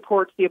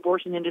supports the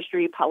abortion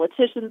industry.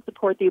 Politicians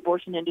support the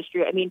abortion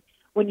industry. I mean,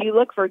 when you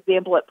look, for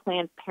example, at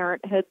Planned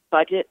Parenthood's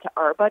budget to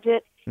our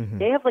budget,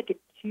 they have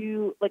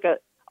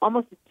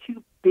almost a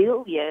 $2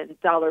 billion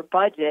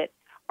budget.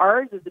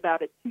 Ours is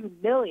about a $2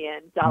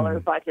 million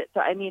budget. So,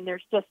 I mean,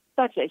 there's just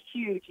such a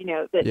huge,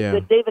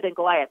 the David and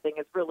Goliath thing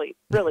is really,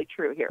 really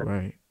true here.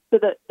 Right. So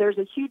there's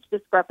a huge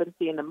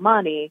discrepancy in the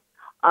money.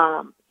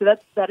 So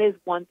that is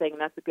one thing,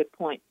 and that's a good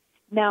point.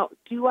 Now,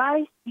 do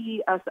I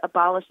see us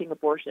abolishing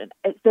abortion?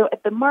 So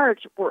at the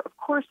March, we're, of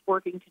course,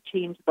 working to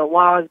change the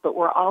laws, but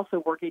we're also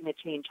working to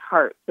change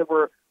hearts.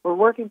 So we're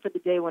working for the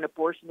day when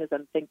abortion is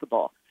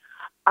unthinkable.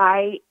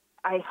 I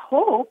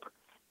hope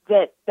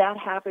that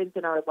happens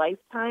in our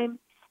lifetime.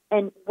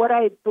 And what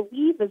I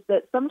believe is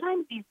that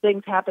sometimes these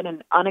things happen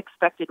in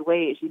unexpected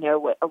ways.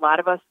 A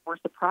lot of us were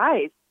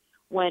surprised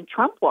when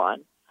Trump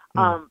won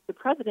the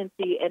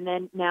presidency, and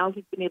then now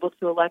he's been able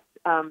to elect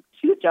 2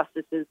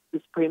 justices to the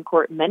Supreme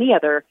Court and many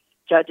other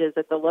judges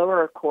at the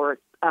lower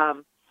courts.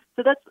 So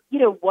that's,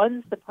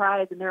 one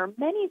surprise, and there are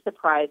many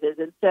surprises.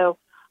 And so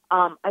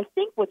I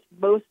think what's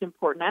most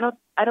important,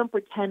 I don't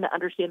pretend to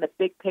understand the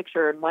big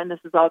picture and when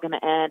this is all going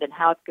to end and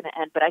how it's going to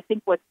end, but I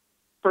think what's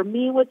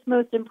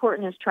most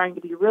important is trying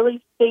to be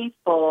really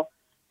faithful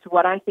to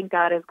what I think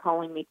God is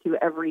calling me to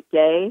every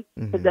day,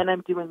 because then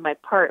I'm doing my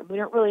part. And we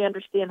don't really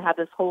understand how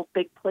this whole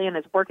big plan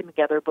is working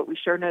together, but we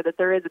sure know that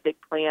there is a big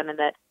plan and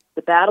that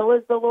the battle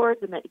is the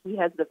Lord's and that He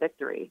has the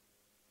victory.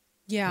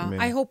 Yeah,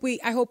 amen. I hope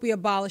we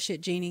abolish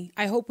it, Jeannie.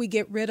 I hope we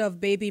get rid of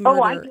baby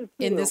murder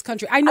in this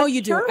country. I know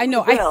you do. Sure I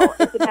know.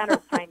 It's a matter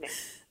of timing.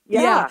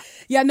 Yeah.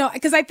 No,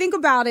 because I think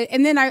about it,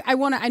 and then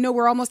I know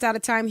we're almost out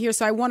of time here,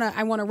 so I want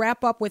to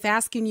wrap up with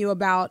asking you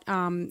about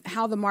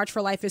how the March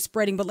for Life is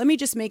spreading. But let me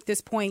just make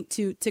this point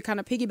to kind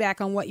of piggyback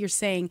on what you're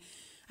saying.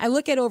 I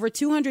look at over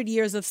 200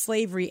 years of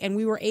slavery, and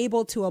we were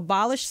able to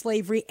abolish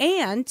slavery,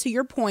 and to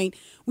your point,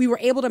 we were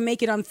able to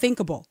make it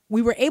unthinkable.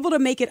 We were able to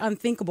make it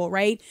unthinkable,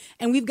 right?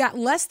 And we've got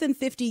less than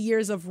 50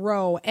 years of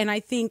Roe, and I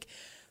think,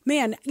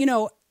 man,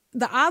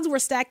 the odds were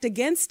stacked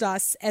against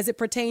us as it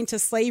pertained to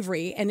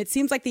slavery. And it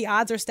seems like the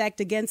odds are stacked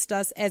against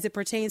us as it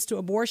pertains to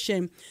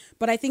abortion.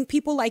 But I think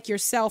people like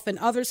yourself and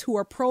others who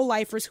are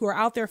pro-lifers who are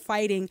out there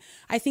fighting,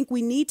 I think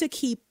we need to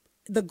keep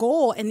the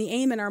goal and the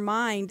aim in our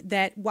mind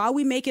that while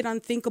we make it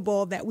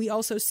unthinkable, that we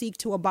also seek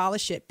to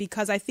abolish it.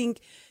 Because I think,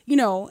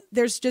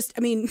 there's just,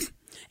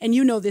 and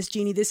you know this,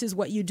 Jeannie, this is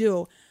what you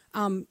do.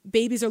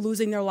 Babies are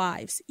losing their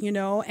lives,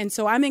 and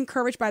so I'm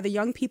encouraged by the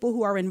young people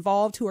who are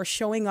involved, who are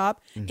showing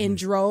up in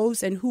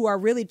droves and who are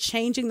really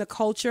changing the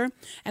culture.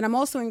 And I'm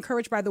also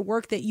encouraged by the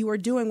work that you are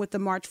doing with the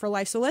March for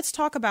Life. So let's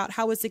talk about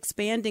how it's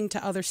expanding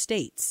to other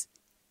states.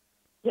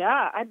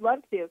 Yeah, I'd love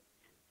to.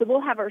 So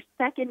we'll have our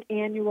second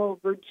annual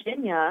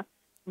Virginia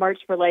March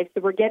for Life.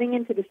 So we're getting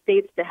into the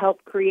states to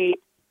help create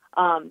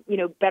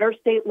better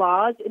state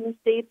laws in the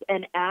states.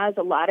 And as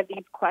a lot of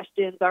these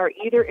questions are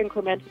either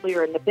incrementally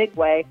or in the big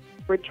way,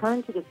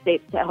 return to the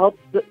states to help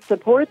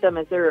support them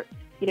as they're,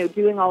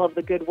 doing all of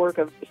the good work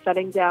of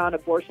shutting down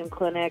abortion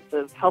clinics,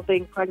 of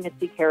helping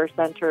pregnancy care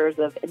centers,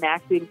 of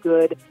enacting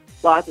good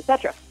laws,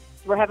 etc.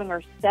 So we're having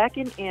our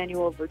second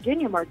annual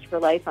Virginia March for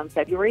Life on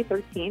February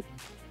 13th.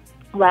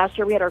 Last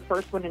year we had our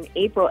first one in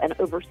April, and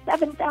over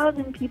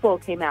 7,000 people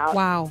came out.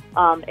 Wow.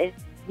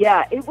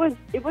 Yeah, it was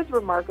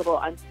remarkable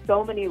on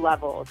so many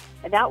levels.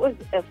 And that was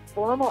a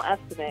formal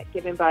estimate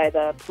given by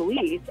the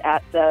police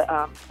at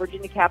the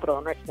Virginia Capitol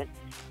in Richmond.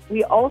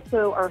 We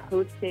also are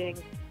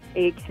hosting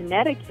a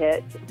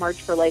Connecticut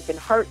March for Life in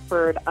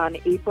Hartford on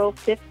April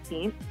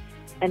 15th,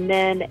 and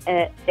then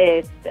a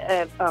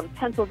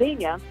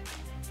Pennsylvania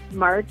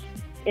March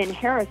in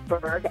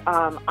Harrisburg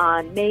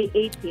on May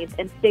 18th.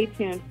 And stay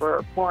tuned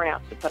for more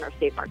announcements on our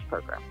State March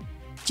program.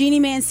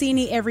 Jeanne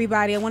Mancini,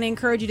 everybody. I want to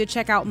encourage you to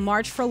check out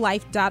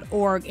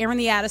marchforlife.org. Aaron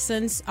the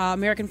Addisons,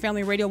 American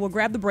Family Radio. We'll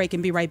grab the break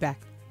and be right back.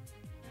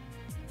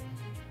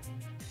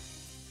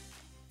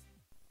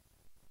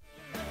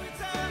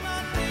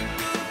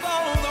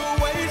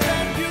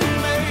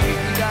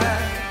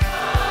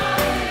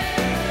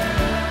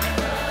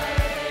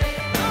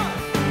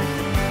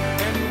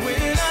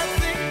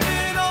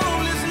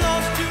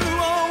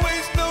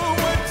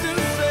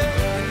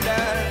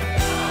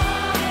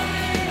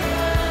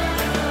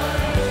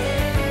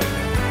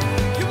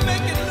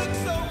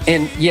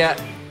 And yet,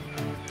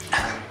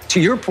 to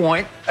your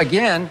point,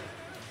 again,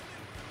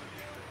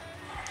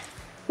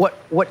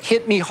 what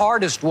hit me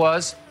hardest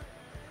was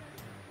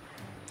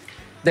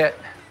that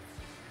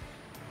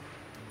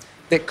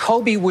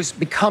Kobe was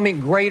becoming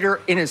greater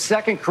in his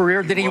second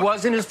career than he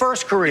was in his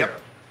first career.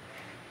 Yep.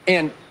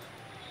 And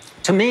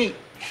to me,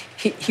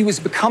 he was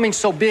becoming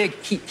so big,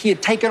 he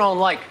had taken on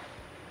like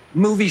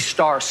movie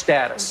star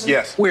status.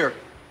 Yes. Where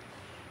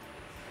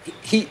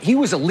he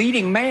was a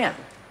leading man.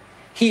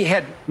 He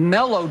had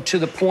mellowed to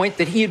the point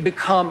that he had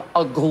become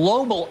a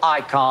global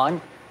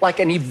icon, like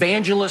an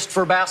evangelist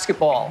for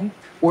basketball,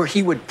 where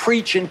he would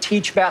preach and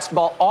teach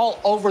basketball all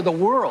over the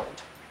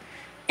world.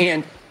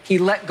 And he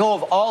let go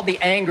of all the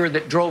anger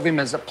that drove him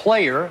as a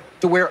player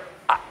to where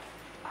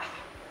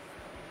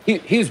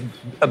he's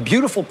a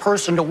beautiful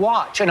person to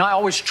watch. And I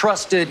always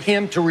trusted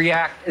him to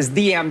react as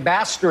the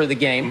ambassador of the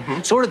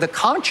game, sort of the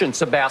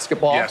conscience of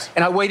basketball. Yes.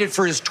 And I waited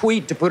for his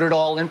tweet to put it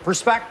all in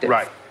perspective.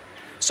 Right.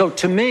 So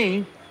to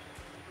me,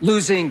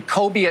 losing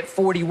Kobe at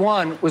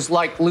 41 was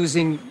like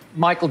losing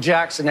Michael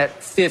Jackson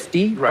at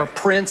 50, or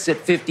Prince at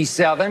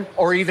 57,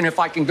 or even if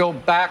I can go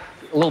back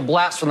a little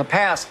blast from the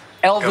past,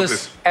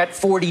 Elvis at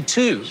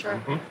 42. Sure.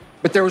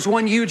 But there was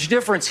one huge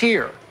difference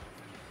here.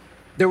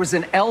 There was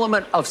an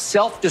element of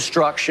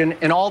self-destruction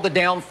in all the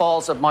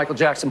downfalls of Michael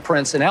Jackson,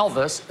 Prince, and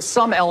Elvis,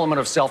 some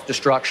element of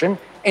self-destruction.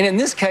 And in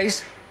this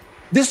case,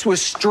 this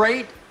was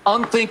straight,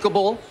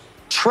 unthinkable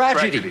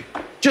tragedy.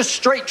 Just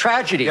straight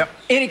tragedy. Yep.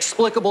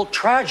 Inexplicable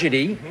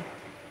tragedy.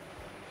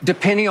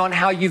 Depending on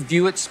how you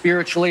view it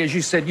spiritually, as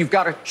you said, you've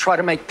got to try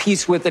to make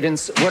peace with it in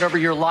whatever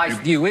your life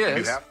view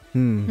is.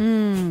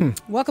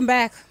 Welcome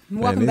back.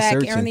 Welcome back,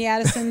 searching. Aaron the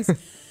Addisons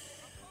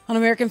on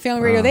American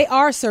Family Radio. They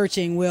are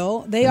searching,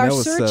 Will. They are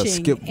searching. That was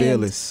Skip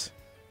Bayless.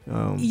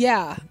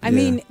 I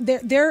mean,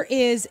 there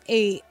is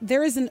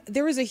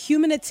a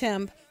human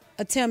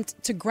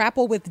attempt to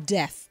grapple with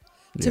death,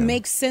 to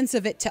make sense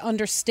of it, to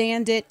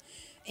understand it.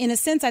 In a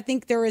sense, I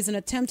think there is an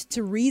attempt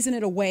to reason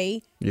it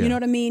away. You know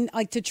what I mean?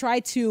 Like to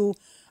try to,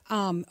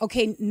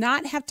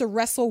 not have to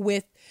wrestle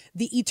with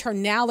the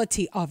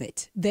eternality of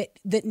it.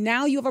 That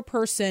now you have a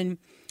person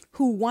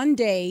who one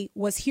day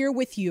was here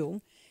with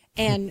you,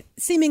 and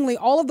seemingly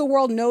all of the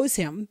world knows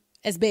him,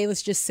 as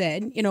Bayless just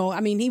said.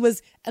 He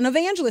was an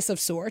evangelist of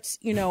sorts.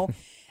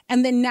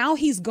 And then now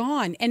he's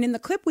gone. And in the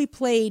clip we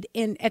played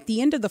at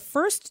the end of the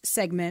first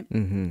segment,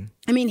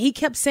 he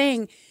kept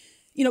saying,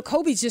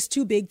 Kobe's just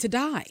too big to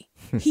die.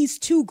 He's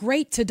too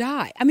great to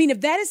die. I mean,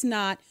 if that is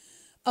not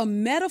a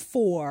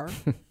metaphor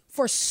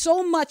for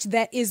so much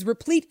that is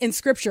replete in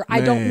Scripture,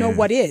 I don't know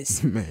what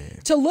is.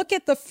 To look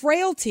at the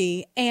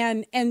frailty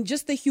and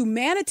just the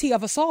humanity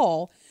of us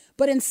all,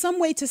 but in some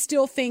way to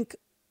still think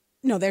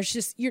no,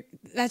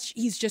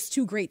 he's just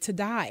too great to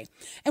die.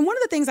 And one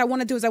of the things I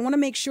want to do is I want to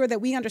make sure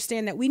that we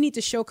understand that we need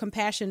to show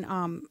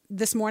compassion.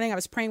 This morning I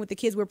was praying with the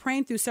kids. We're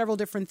praying through several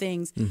different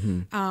things.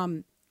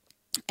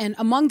 And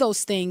among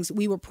those things,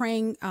 we were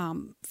praying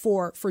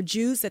for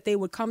Jews, that they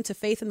would come to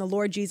faith in the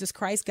Lord Jesus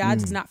Christ.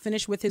 God's not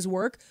finished with his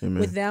work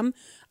with them.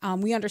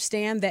 We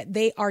understand that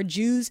they are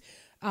Jews.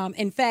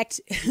 In fact,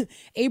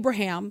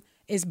 Abraham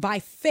is by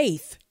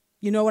faith.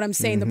 You know what I'm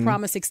saying? The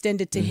promise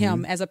extended to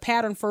him as a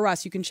pattern for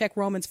us. You can check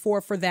Romans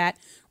 4 for that.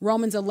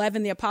 Romans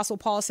 11, the Apostle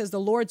Paul says the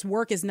Lord's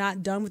work is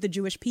not done with the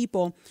Jewish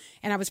people.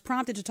 And I was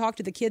prompted to talk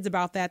to the kids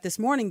about that this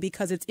morning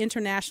because it's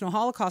International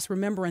Holocaust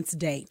Remembrance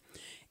Day.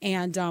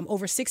 And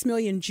over 6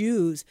 million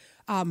Jews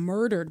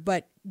murdered.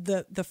 But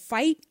the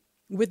fight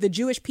with the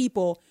Jewish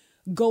people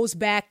goes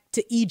back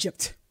to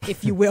Egypt,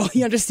 if you will.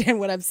 You understand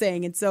what I'm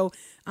saying? And so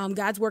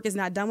God's work is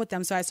not done with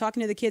them. So I was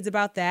talking to the kids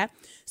about that.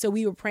 So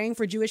we were praying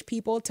for Jewish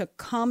people to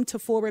come to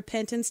full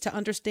repentance, to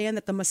understand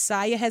that the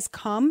Messiah has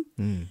come,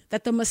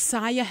 that the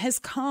Messiah has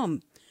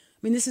come. I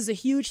mean, this is a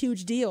huge,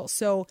 huge deal.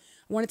 So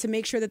I wanted to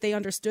make sure that they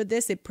understood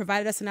this. It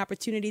provided us an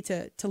opportunity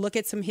to look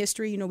at some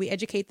history. You know, we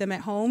educate them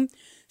at home.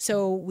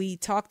 So we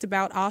talked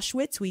about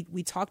Auschwitz.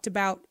 We talked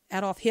about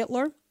Adolf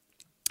Hitler.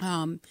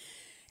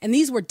 And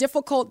these were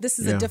difficult. This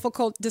is a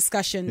difficult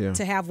discussion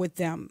to have with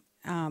them.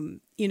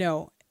 You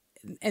know,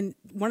 and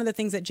one of the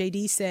things that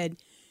JD said,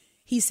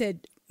 he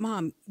said,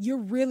 Mom, you're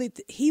really,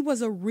 he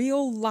was a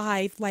real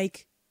live,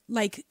 like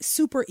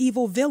super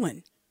evil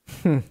villain.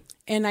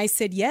 And I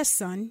said, yes,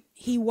 son,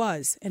 he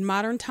was. In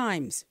modern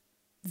times,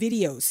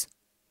 videos,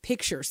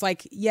 pictures,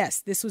 like,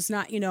 yes, this was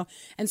not, you know,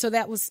 and so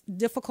that was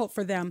difficult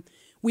for them.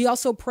 We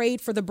also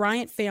prayed for the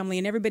Bryant family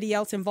and everybody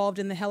else involved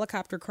in the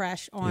helicopter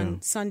crash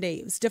on Sunday.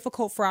 It was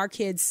difficult for our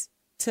kids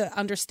to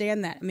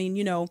understand that. I mean,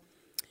 you know,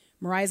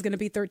 Mariah's going to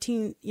be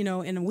 13, you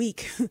know, in a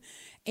week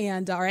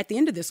and or at the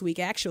end of this week,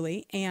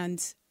 actually. And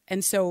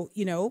so,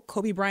 you know,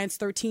 Kobe Bryant's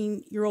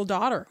 13-year-old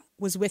daughter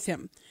was with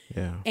him.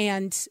 Yeah.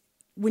 And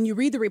when you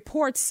read the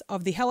reports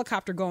of the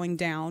helicopter going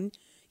down,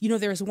 you know,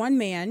 there's one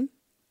man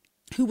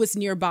who was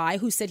nearby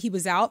who said he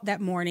was out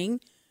that morning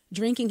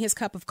drinking his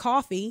cup of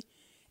coffee.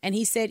 And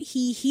he said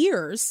he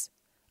hears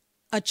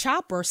a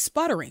chopper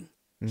sputtering.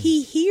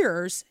 He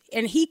hears,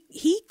 and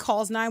he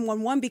calls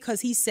 911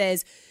 because he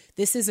says,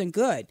 this isn't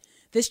good.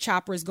 This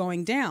chopper is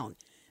going down.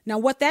 Now,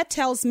 what that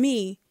tells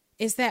me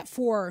is that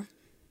for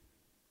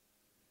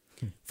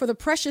the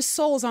precious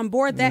souls on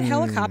board that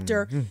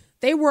helicopter,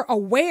 they were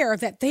aware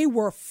that they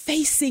were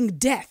facing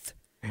death.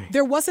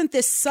 There wasn't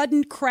this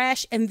sudden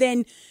crash and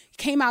then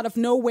came out of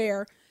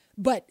nowhere,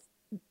 but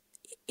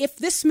if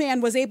this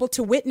man was able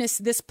to witness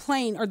this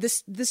plane or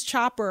this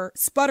chopper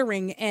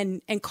sputtering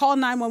and call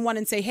 911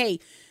 and say, hey,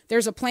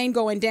 there's a plane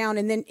going down.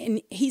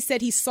 And he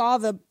said he saw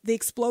the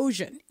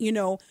explosion, you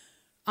know,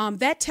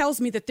 that tells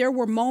me that there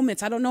were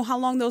moments. I don't know how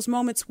long those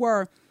moments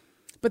were,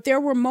 but there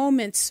were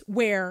moments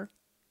where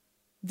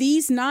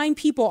these 9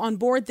 people on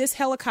board this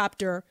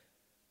helicopter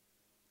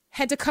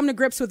had to come to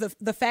grips with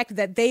the fact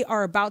that they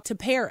are about to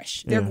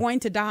perish. They're going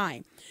to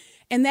die.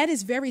 And that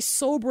is very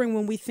sobering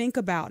when we think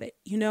about it,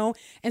 you know?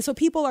 And so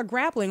people are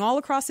grappling all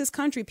across this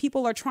country.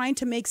 People are trying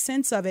to make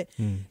sense of it.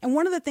 And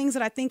one of the things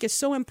that I think is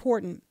so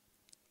important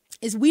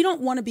is we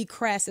don't want to be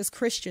crass as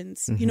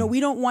Christians. You know, we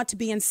don't want to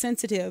be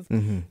insensitive.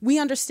 We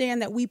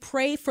understand that we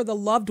pray for the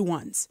loved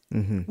ones.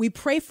 We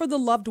pray for the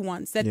loved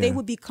ones, that they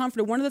would be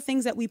comforted. One of the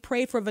things that we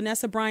prayed for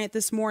Vanessa Bryant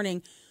this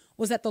morning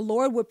was that the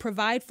Lord would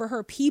provide for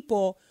her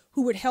people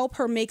who would help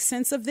her make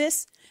sense of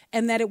this,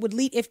 and that it would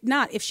lead,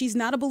 if she's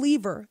not a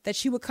believer, that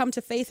she would come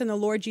to faith in the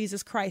Lord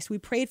Jesus Christ. We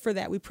prayed for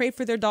that. We prayed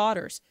for their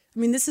daughters. I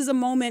mean, this is a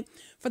moment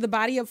for the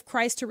body of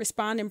Christ to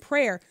respond in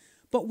prayer,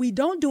 but we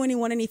don't do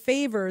anyone any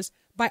favors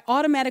by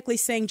automatically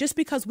saying just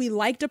because we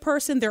liked a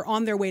person, they're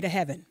on their way to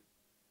heaven.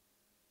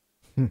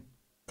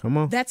 Come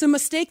on. That's a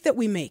mistake that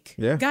we make.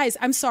 Yeah. Guys,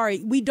 I'm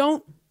sorry. We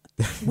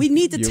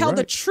need to tell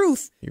the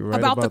truth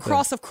about the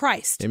cross of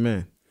Christ.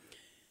 Amen.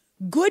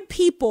 Good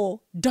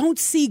people don't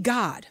see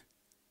God.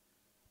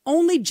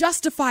 Only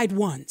justified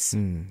ones.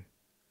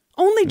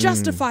 Only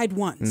justified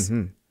ones.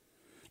 And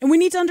we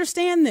need to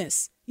understand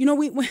this. You know,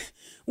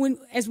 when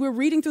as we're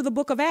reading through the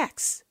book of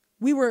Acts,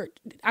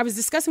 I was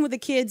discussing with the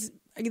kids,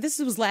 this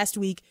was last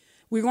week,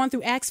 we were going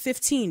through Acts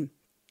 15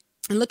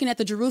 and looking at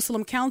the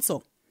Jerusalem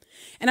Council.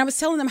 And I was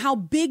telling them how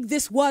big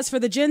this was for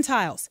the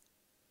Gentiles.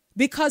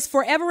 Because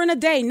forever and a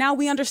day, now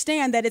we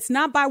understand that it's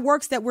not by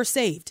works that we're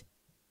saved.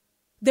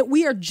 That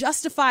we are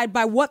justified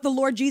by what the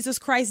Lord Jesus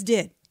Christ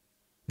did.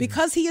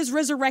 Because he is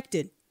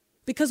resurrected.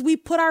 Because we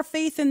put our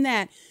faith in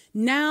that.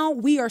 Now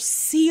we are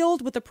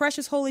sealed with the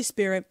precious Holy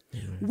Spirit.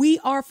 We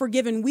are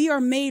forgiven. We are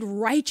made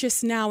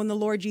righteous now in the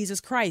Lord Jesus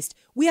Christ.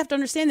 We have to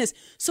understand this.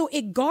 So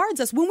it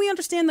guards us. When we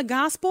understand the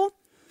gospel,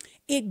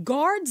 it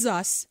guards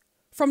us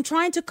from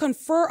trying to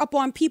confer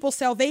upon people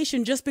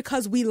salvation just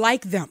because we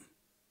like them.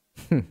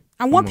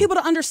 I want people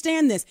to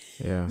understand this.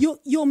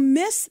 You'll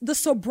miss the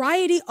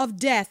sobriety of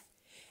death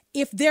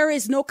if there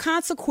is no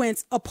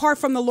consequence apart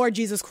from the Lord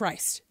Jesus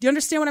Christ? Do you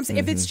understand what I'm saying?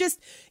 If it's just,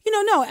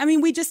 no, I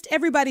mean,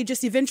 everybody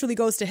just eventually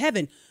goes to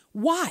heaven.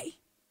 Why?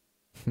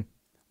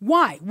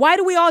 Why? Why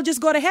do we all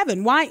just go to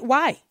heaven? Why?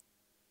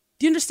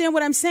 Do you understand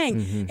what I'm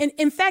saying? And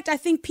in fact, I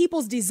think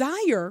people's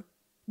desire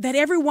that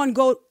everyone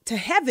go to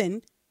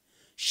heaven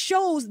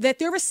shows that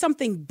there is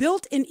something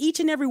built in each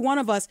and every one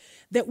of us,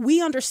 that we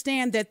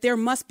understand that there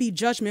must be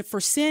judgment for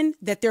sin,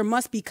 that there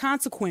must be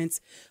consequence.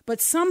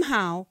 But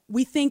somehow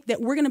we think that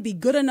we're going to be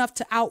good enough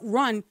to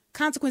outrun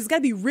consequence. It's got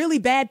to be really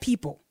bad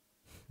people.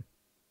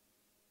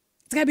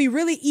 It's got to be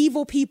really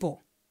evil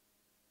people.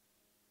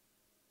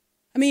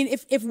 I mean,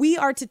 if we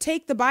are to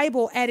take the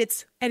Bible at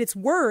its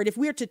word, if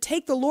we are to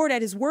take the Lord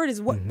at his word as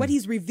what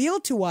he's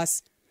revealed to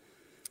us,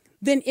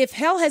 then if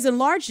hell has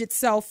enlarged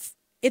itself,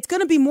 it's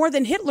going to be more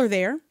than Hitler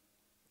there.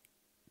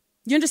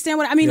 You understand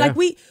what I mean? Yeah. Like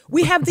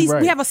we have these,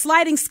 right. We have a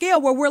sliding scale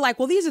where we're like,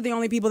 well, these are the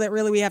only people that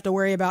really we have to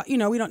worry about. We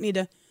don't need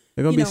to.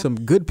 There are going to be some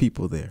good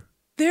people there.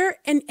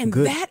 And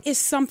that is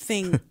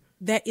something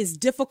that is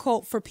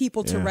difficult for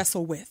people to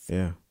wrestle with.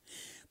 Yeah.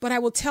 But I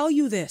will tell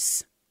you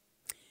this.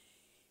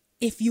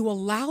 If you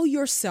allow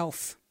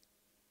yourself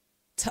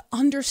to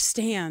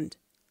understand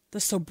the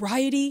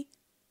sobriety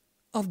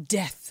of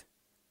death,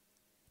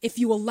 if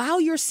you allow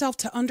yourself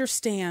to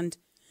understand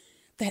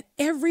that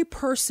every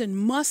person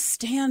must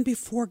stand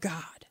before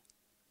God,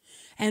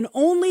 and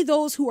only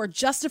those who are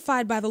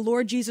justified by the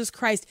Lord Jesus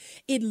Christ,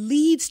 it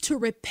leads to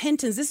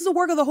repentance. This is a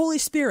work of the Holy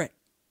Spirit.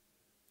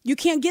 You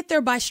can't get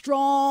there by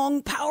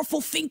strong,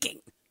 powerful thinking.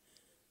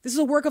 This is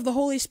a work of the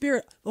Holy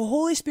Spirit. The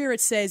Holy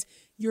Spirit says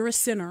you're a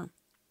sinner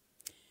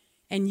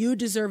and you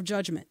deserve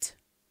judgment.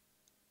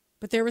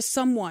 But there is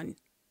someone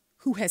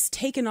who has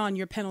taken on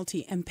your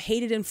penalty and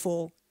paid it in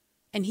full,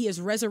 and he is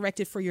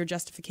resurrected for your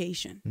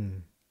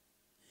justification.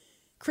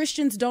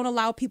 Christians don't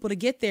allow people to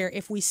get there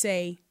if we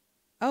say,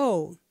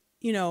 oh,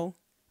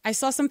 I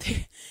saw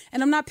something,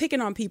 and I'm not picking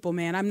on people,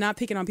 man. I'm not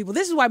picking on people.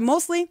 This is why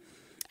mostly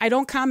I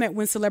don't comment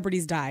when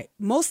celebrities die.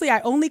 Mostly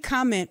I only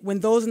comment when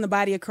those in the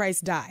body of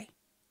Christ die.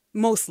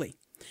 Mostly.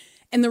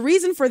 And the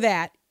reason for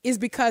that is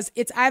because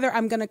it's either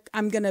I'm going to,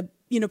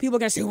 people are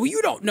going to say, well,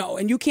 you don't know.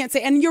 And you can't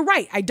say, and you're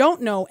right. I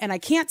don't know. And I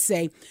can't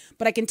say,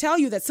 but I can tell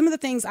you that some of the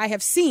things I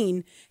have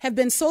seen have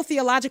been so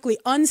theologically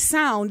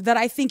unsound that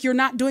I think you're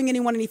not doing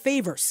anyone any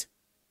favors.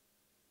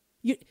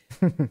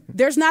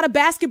 There's not a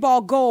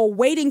basketball goal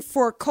waiting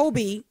for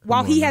Kobe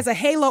while he has a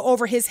halo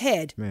over his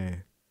head.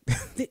 Man.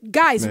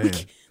 Guys,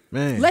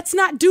 let's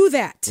not do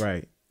that.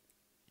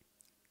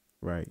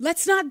 Right.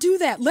 Let's not do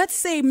that. Let's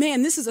say,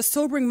 man, this is a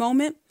sobering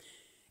moment.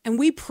 And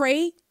we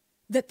pray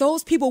that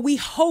those people, we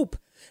hope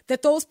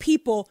that those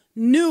people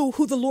knew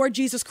who the Lord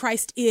Jesus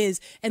Christ is,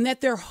 and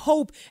that their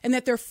hope and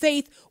that their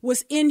faith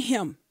was in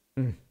him.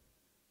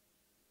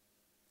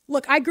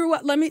 Look, I grew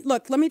up, let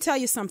me tell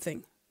you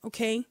something,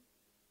 okay?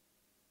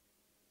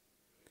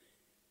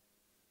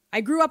 I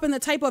grew up in the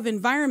type of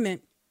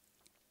environment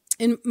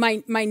in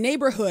my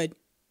neighborhood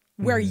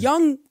where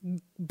young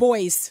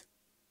boys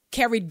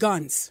carried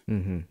guns.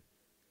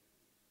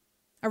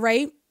 All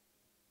right?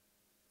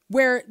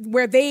 Where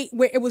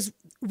it was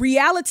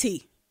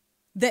reality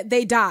that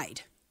they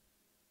died.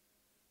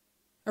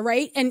 All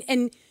right?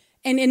 And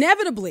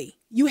inevitably,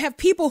 you have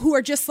people who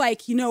are just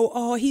like,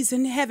 oh, he's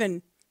in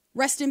heaven.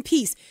 Rest in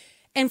peace.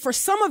 And for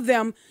some of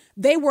them,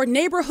 they were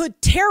neighborhood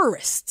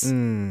terrorists.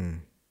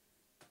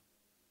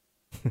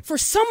 For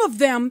some of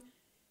them,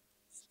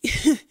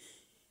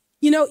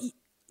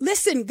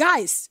 listen,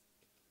 guys,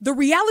 the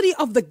reality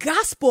of the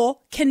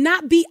gospel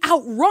cannot be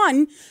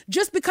outrun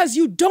just because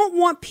you don't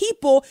want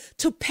people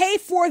to pay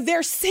for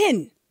their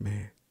sin.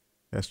 Man,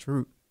 that's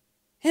true.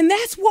 And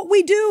that's what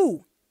we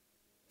do.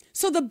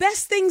 So the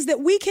best things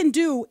that we can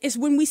do is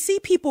when we see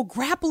people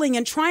grappling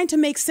and trying to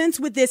make sense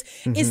with this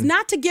is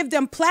not to give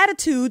them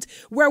platitudes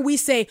where we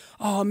say,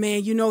 oh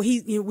man,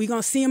 we're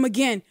going to see him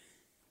again.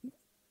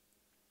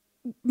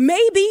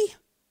 Maybe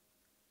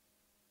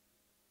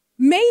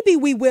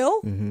we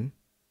will.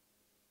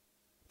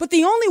 But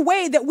the only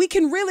way that we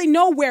can really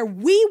know where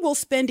we will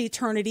spend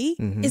eternity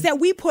is that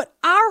we put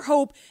our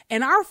hope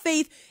and our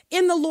faith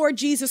in the Lord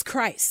Jesus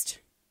Christ.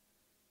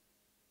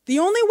 The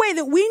only way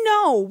that we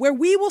know where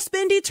we will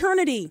spend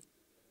eternity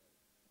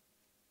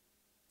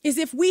is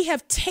if we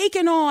have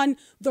taken on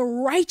the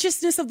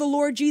righteousness of the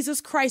Lord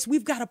Jesus Christ.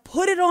 We've got to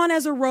put it on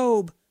as a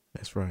robe.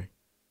 That's right.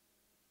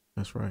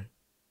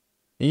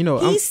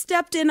 He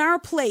stepped in our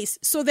place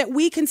so that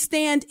we can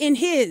stand in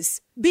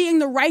his, being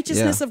the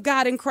righteousness of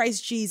God in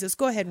Christ Jesus.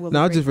 Go ahead, Will.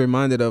 Now, I was just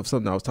reminded of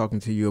something I was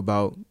talking to you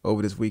about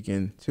over this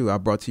weekend, too. I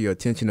brought to your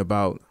attention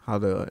about how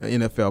the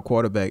NFL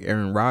quarterback,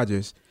 Aaron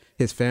Rodgers,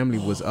 his family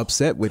was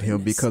upset with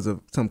him because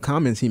of some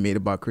comments he made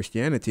about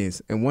Christianity.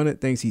 And one of the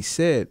things he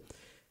said,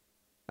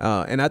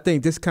 and I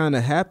think this kind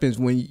of happens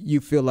when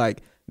you feel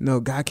like, no,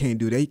 God can't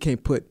do that. He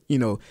can't put,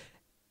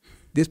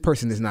 this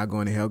person is not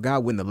going to hell.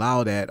 God wouldn't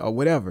allow that or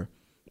whatever.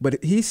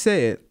 But he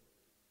said,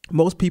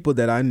 most people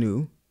that I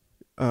knew,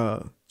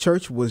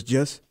 church was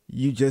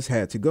you just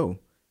had to go.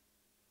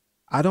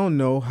 I don't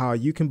know how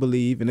you can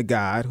believe in a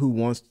God who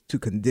wants to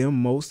condemn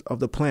most of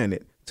the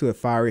planet to a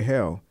fiery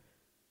hell.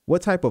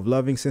 What type of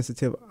loving,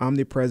 sensitive,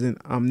 omnipresent,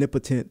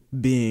 omnipotent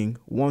being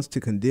wants to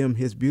condemn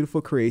his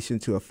beautiful creation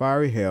to a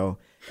fiery hell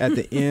at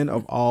the end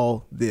of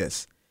all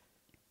this?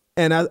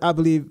 And I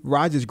believe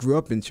Rogers grew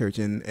up in church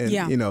and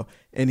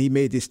and he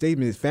made this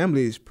statement. His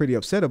family is pretty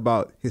upset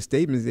about his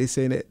statements. They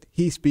say that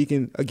he's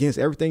speaking against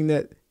everything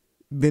that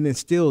been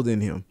instilled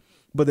in him.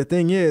 But the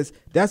thing is,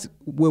 that's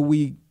where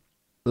we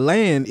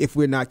land if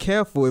we're not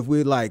careful. If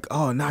we're like,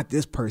 oh, not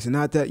this person,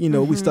 not that,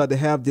 we start to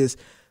have this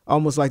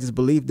almost like this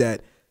belief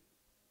that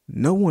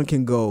no one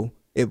can go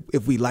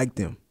if we like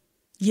them.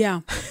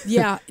 Yeah.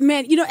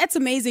 Man, it's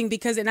amazing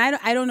because, and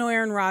I don't know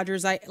Aaron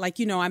Rodgers.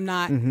 I'm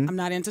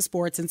not into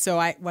sports. And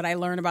so what I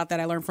learn about that,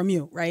 I learn from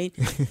you, right?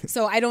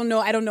 So I don't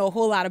know a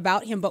whole lot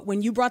about him. But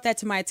when you brought that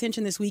to my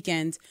attention this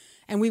weekend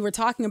and we were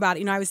talking about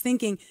it, I was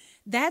thinking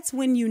that's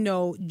when you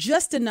know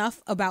just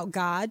enough about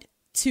God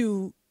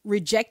to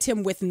reject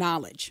him with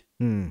knowledge,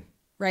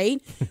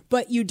 right?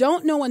 But you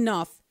don't know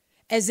enough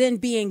as in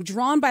being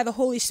drawn by the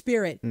Holy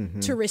Spirit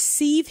to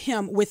receive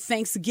him with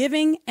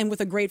thanksgiving and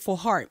with a grateful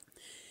heart.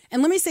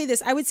 And let me say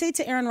this. I would say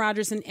to Aaron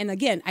Rodgers, and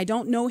again, I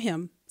don't know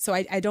him, so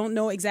I don't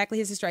know exactly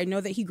his history. I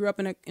know that he grew up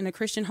in a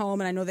Christian home,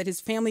 and I know that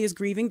his family is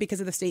grieving because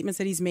of the statements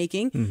that he's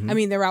making. I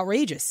mean, they're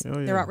outrageous. Oh,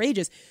 yeah. They're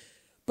outrageous.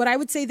 But I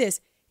would say this.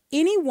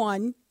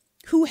 Anyone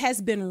who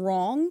has been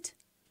wronged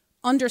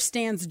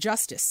understands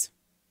justice.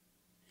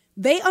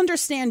 They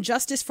understand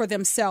justice for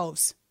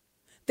themselves.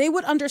 They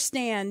would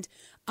understand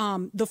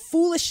the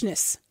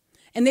foolishness,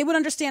 and they would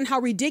understand how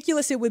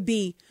ridiculous it would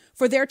be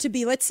for there to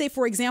be, let's say,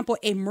 for example,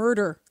 a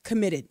murder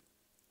committed,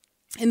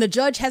 and the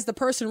judge has the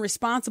person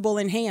responsible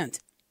in hand,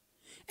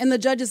 and the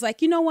judge is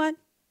like, you know what?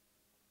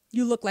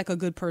 You look like a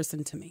good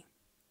person to me.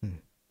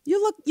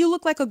 You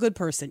look like a good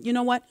person. You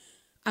know what?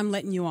 I'm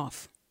letting you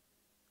off.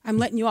 I'm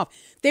letting you off.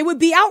 They would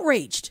be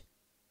outraged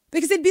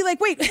because they'd be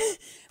like, wait,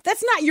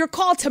 that's not your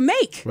call to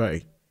make.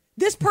 Right.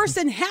 This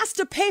person has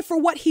to pay for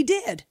what he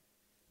did.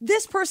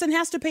 This person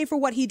has to pay for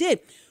what he did.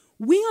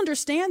 We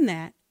understand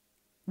that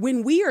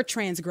when we are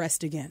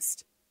transgressed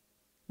against.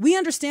 We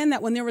understand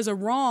that when there is a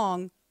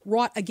wrong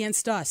wrought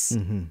against us.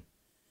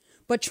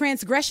 But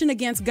transgression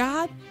against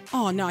God,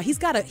 oh no, he's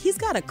got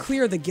to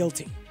clear the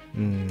guilty.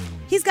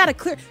 He's got to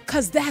clear,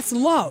 because that's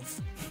love.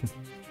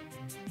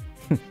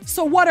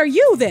 So what are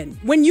you then?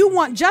 When you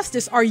want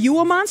justice, are you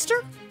a monster?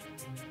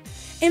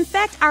 In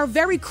fact, our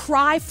very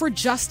cry for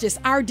justice,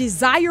 our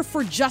desire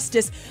for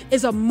justice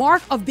is a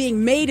mark of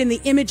being made in the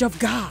image of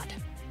God.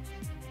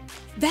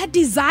 That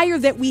desire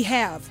that we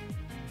have,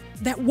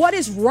 that what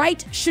is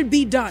right should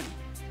be done.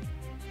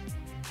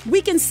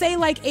 We can say,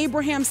 like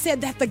Abraham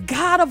said, that the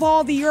God of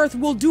all the earth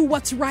will do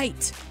what's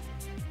right.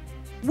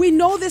 We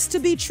know this to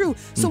be true.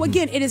 So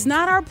again, it is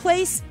not our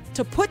place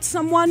to put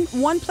someone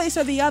one place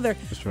or the other,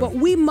 but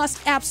we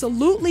must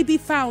absolutely be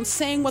found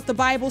saying what the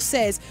Bible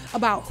says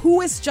about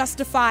who is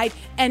justified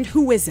and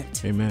who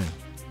isn't. Amen.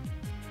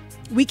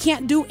 We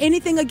can't do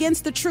anything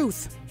against the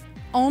truth,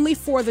 only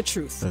for the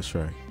truth. That's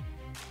right.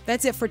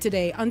 That's it for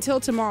today. Until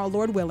tomorrow,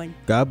 Lord willing.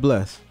 God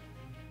bless.